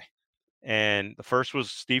this guy? And the first was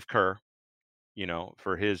Steve Kerr,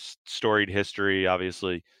 for his storied history,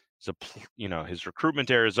 obviously, his recruitment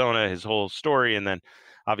to Arizona, his whole story, and then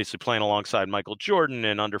obviously playing alongside Michael Jordan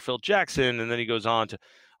and under Phil Jackson, and then he goes on to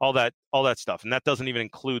all that stuff, and that doesn't even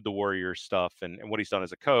include the Warriors stuff and what he's done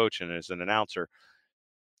as a coach and as an announcer.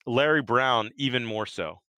 Larry Brown, even more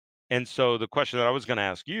so. And so the question that I was going to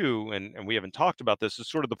ask you, and we haven't talked about this, is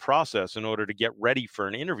sort of the process in order to get ready for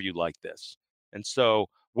an interview like this. And so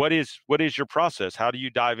what is your process? How do you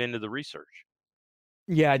dive into the research?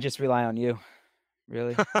 Yeah, I just rely on you.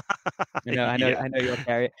 Really? I know you'll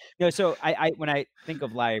carry it. So I when I think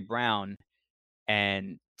of Larry Brown,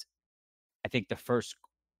 and I think the first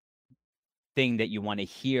thing that you want to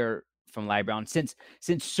hear from Larry Brown, since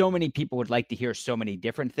so many people would like to hear so many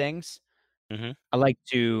different things, I like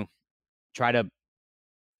to try to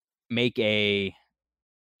make the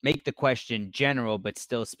question general but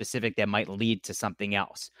still specific that might lead to something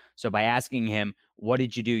else. So by asking him, what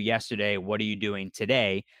did you do yesterday? What are you doing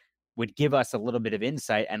today? Would give us a little bit of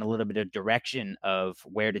insight and a little bit of direction of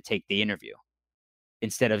where to take the interview,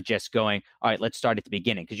 instead of just going, all right, let's start at the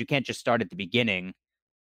beginning. Because you can't just start at the beginning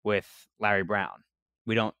with Larry Brown.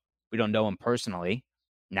 We don't know him personally.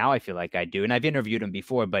 Now I feel like I do. And I've interviewed him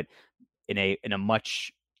before, but in a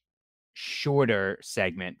much shorter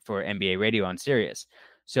segment for NBA radio on Sirius.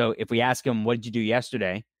 So if we ask him, what did you do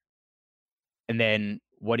yesterday? And then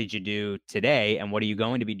what did you do today? And what are you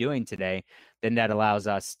going to be doing today? Then that allows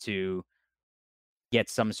us to get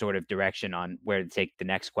some sort of direction on where to take the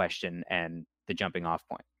next question and the jumping off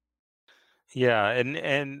point. Yeah.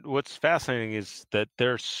 And what's fascinating is that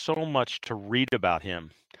there's so much to read about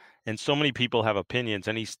him. And so many people have opinions,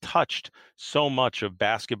 and he's touched so much of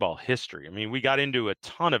basketball history. I mean, we got into a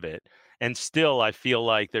ton of it, and still I feel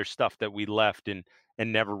like there's stuff that we left and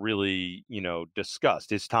never really,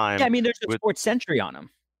 discussed. His time. Yeah, I mean, there's a Sports Century on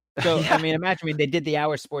him. So, yeah. I mean, imagine they did the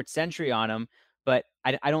hour Sports Century on him, but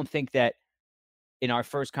I don't think that in our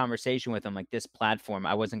first conversation with him, like this platform,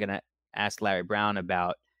 I wasn't going to ask Larry Brown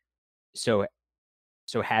about, so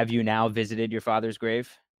have you now visited your father's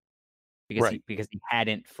grave? Because he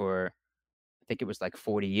hadn't for, I think it was like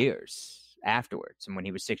 40 years afterwards. And when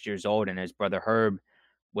he was 6 years old and his brother Herb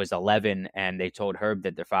was 11, and they told Herb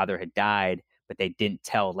that their father had died, but they didn't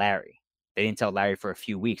tell Larry. They didn't tell Larry for a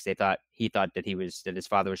few weeks. He thought that his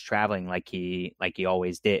father was traveling like he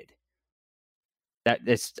always did. I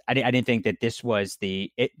didn't think that this was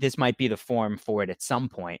this might be the forum for it at some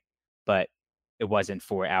point, but it wasn't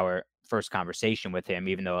for our first conversation with him,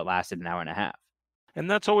 even though it lasted an hour and a half. And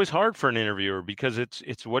that's always hard for an interviewer, because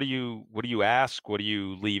it's what do you ask, what do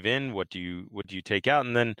you leave in, what do you take out,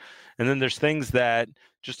 and then there's things that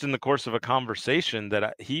just in the course of a conversation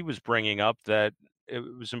that he was bringing up that it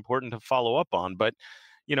was important to follow up on. But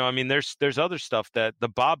I mean, there's other stuff that the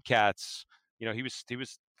Bobcats, he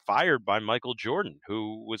was fired by Michael Jordan,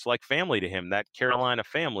 who was like family to him, that Carolina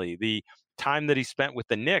family. The time that he spent with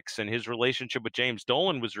the Knicks and his relationship with James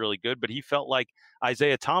Dolan was really good, but he felt like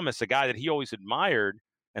Isaiah Thomas, a guy that he always admired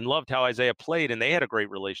and loved how Isaiah played, and they had a great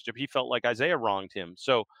relationship, he felt like Isaiah wronged him.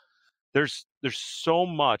 So there's so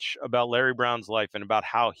much about Larry Brown's life and about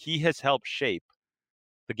how he has helped shape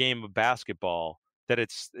the game of basketball that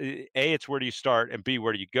it's where do you start, and B,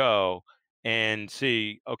 where do you go, and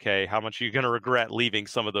C, okay, how much are you going to regret leaving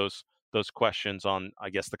some of those questions on, I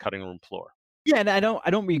guess, the cutting room floor. Yeah, and I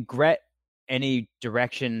don't regret any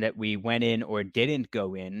direction that we went in or didn't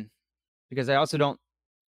go in, because I also don't,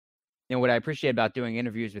 what I appreciate about doing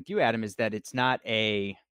interviews with you, Adam, is that it's not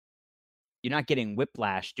you're not getting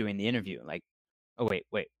whiplash doing the interview. Like, oh,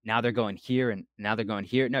 wait, now they're going here and now they're going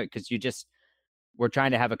here. No, because we're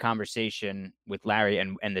trying to have a conversation with Larry,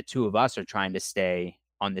 and the two of us are trying to stay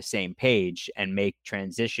on the same page and make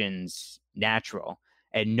transitions natural,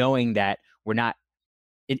 and knowing that we're not.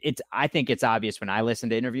 I think it's obvious when I listen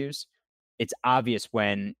to interviews. It's obvious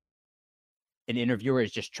when an interviewer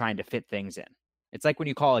is just trying to fit things in. It's like when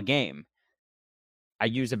you call a game. I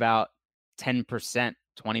use about 10%,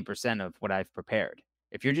 20% of what I've prepared.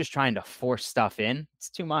 If you're just trying to force stuff in, it's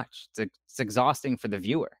too much. It's exhausting for the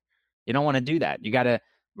viewer. You don't want to do that. You got to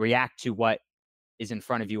react to what is in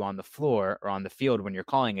front of you on the floor or on the field when you're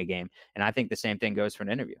calling a game. And I think the same thing goes for an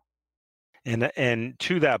interview. And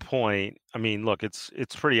to that point, I mean, look, it's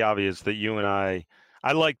pretty obvious that you and I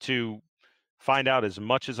like to find out as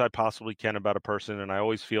much as I possibly can about a person, and I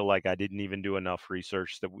always feel like I didn't even do enough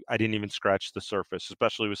research, that I didn't even scratch the surface,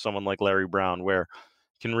 especially with someone like Larry Brown, where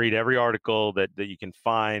you can read every article that you can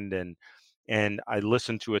find, and I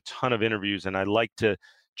listen to a ton of interviews, and I like to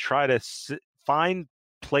try to find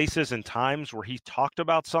places and times where he talked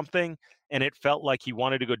about something and it felt like he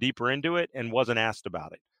wanted to go deeper into it and wasn't asked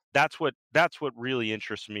about it. That's what really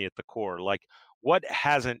interests me at the core. Like, what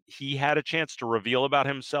hasn't he had a chance to reveal about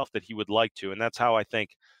himself that he would like to? And that's how I think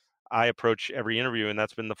I approach every interview. And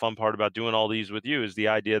that's been the fun part about doing all these with you, is the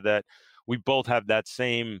idea that we both have that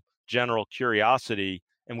same general curiosity,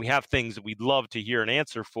 and we have things that we'd love to hear an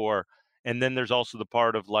answer for. And then there's also the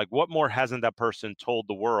part of like, what more hasn't that person told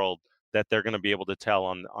the world that they're going to be able to tell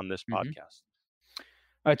on this podcast?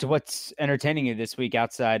 All right. So what's entertaining you this week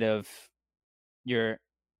outside of your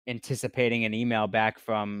anticipating an email back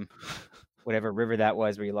from whatever river that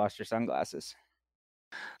was where you lost your sunglasses?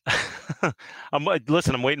 I'm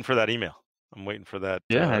waiting for that email. I'm waiting for that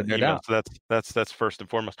email. So that's first and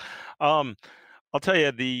foremost. I'll tell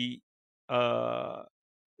you,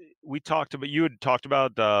 you had talked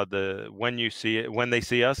about the When They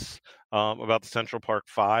See Us, about the Central Park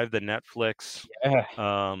 5, the Netflix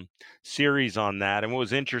series on that. And what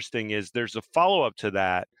was interesting is there's a follow-up to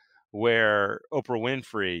that where Oprah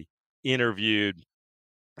Winfrey interviewed,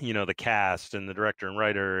 the cast and the director and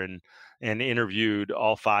writer, and interviewed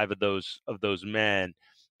all 5 of those men.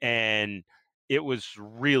 And it was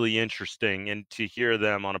really interesting, and to hear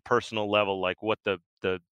them on a personal level, like what the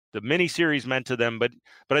miniseries meant to them, but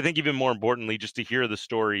I think even more importantly, just to hear the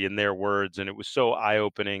story in their words. And it was so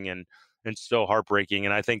eye-opening and so heartbreaking.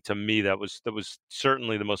 And I think to me that was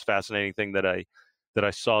certainly the most fascinating thing that I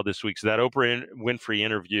saw this week. So that Oprah Winfrey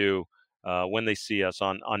interview, When They See Us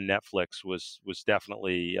on Netflix, was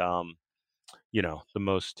definitely the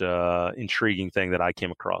most intriguing thing that I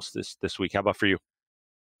came across this week. How about for you?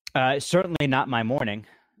 Certainly not my morning.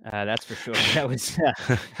 That's for sure. That was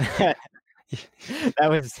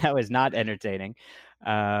that was not entertaining.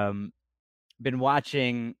 Been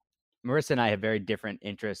watching. Marissa and I have very different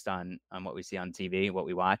interest on what we see on TV, what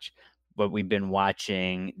we watch, but we've been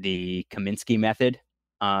watching the Kominsky Method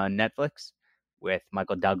on Netflix with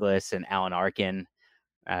Michael Douglas and Alan Arkin.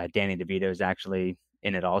 Danny DeVito is actually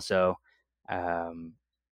in it also.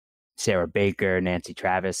 Sarah Baker, Nancy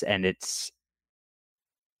Travis, and it's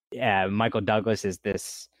Michael Douglas is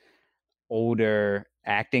this older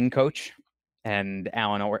acting coach, and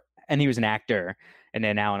he was an actor, and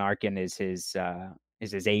then Alan Arkin is his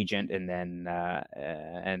agent, and then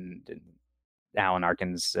and Alan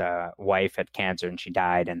Arkin's wife had cancer and she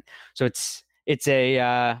died, and so it's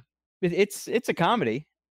a comedy,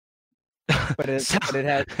 but it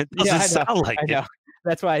has it doesn't sound like it. Know.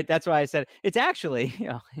 That's why I said it's actually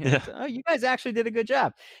oh, you guys actually did a good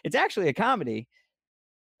job. It's actually a comedy,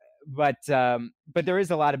 but there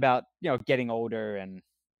is a lot about getting older, and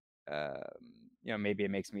maybe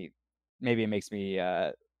it makes me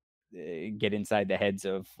get inside the heads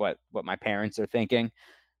of what my parents are thinking.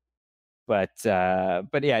 But yeah,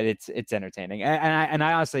 it's entertaining, and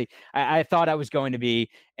I honestly I thought I was going to be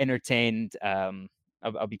entertained.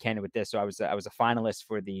 I'll be candid with this. So I was a finalist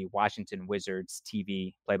for the Washington Wizards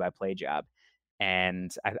TV play-by-play job,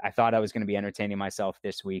 and I thought I was going to be entertaining myself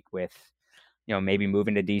this week with maybe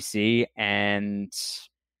moving to DC and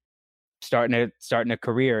starting a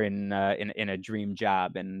career in a dream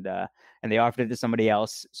job, and they offered it to somebody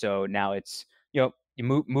else. So now it's you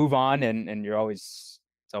move on, and it's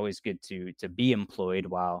always good to be employed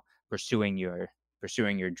while pursuing your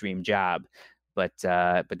dream job. But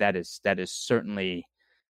that is certainly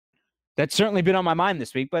been on my mind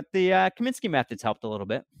this week. But the Kominsky Method's helped a little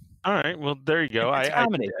bit. All right, well there you go. It's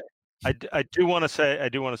comedy. I do want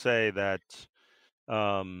to say that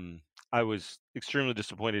I was extremely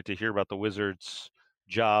disappointed to hear about the Wizards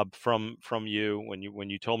job from you when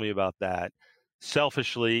you told me about that.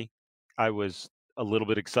 Selfishly, I was a little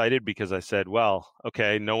bit excited because I said, well,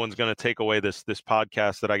 okay, no one's going to take away this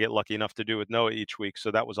podcast that I get lucky enough to do with Noah each week.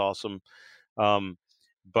 So that was awesome.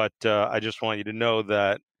 But I just want you to know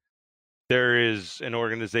that there is an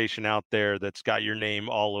organization out there that's got your name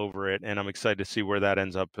all over it. And I'm excited to see where that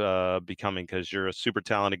ends up becoming, because you're a super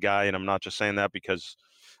talented guy. And I'm not just saying that because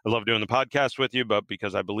I love doing the podcast with you, but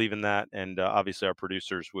because I believe in that. And obviously our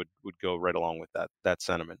producers would go right along with that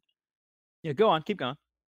sentiment. Yeah, go on. Keep going.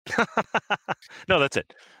 No, that's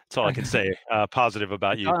it. That's all I can say positive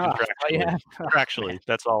about you contractually.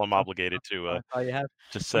 That's all I'm obligated to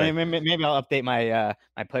say. Maybe I'll update my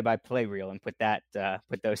my play-by-play reel and put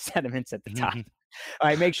those sentiments at the top. All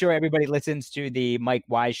right, make sure everybody listens to the Mike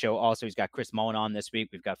Wise Show. Also, he's got Chris Mullen on this week.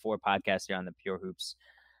 We've got 4 podcasts here on the Pure Hoops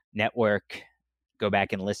Network. Go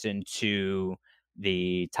back and listen to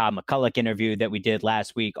the Todd McCulloch interview that we did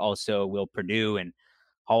last week. Also, Will Perdue and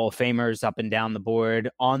Hall of Famers up and down the board,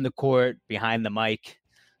 on the court, behind the mic.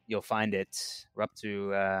 You'll find it. We're up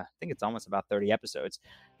to, I think it's almost about 30 episodes.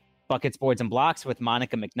 Buckets, Boards, and Blocks with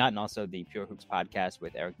Monica McNutt, and also the Pure Hoops podcast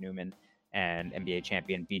with Eric Newman and NBA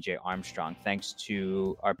champion BJ Armstrong. Thanks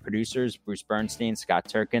to our producers, Bruce Bernstein, Scott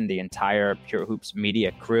Turkin, the entire Pure Hoops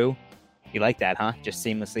media crew. You like that, huh? Just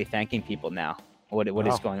seamlessly thanking people now. What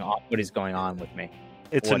is going on? What is going on with me?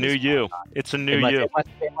 It's a new you. It's a new you. It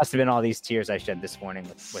must have been all these tears I shed this morning.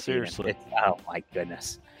 Seriously. Oh, my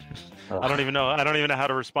goodness. I don't even know how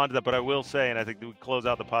to respond to that, but I will say, and I think we close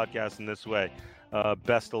out the podcast in this way,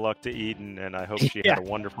 best of luck to Eden, and I hope she had a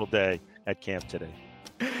wonderful day at camp today.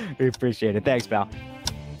 We appreciate it. Thanks, pal.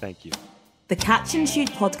 Thank you. The Catch and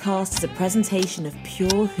Shoot podcast is a presentation of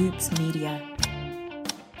Pure Hoops Media.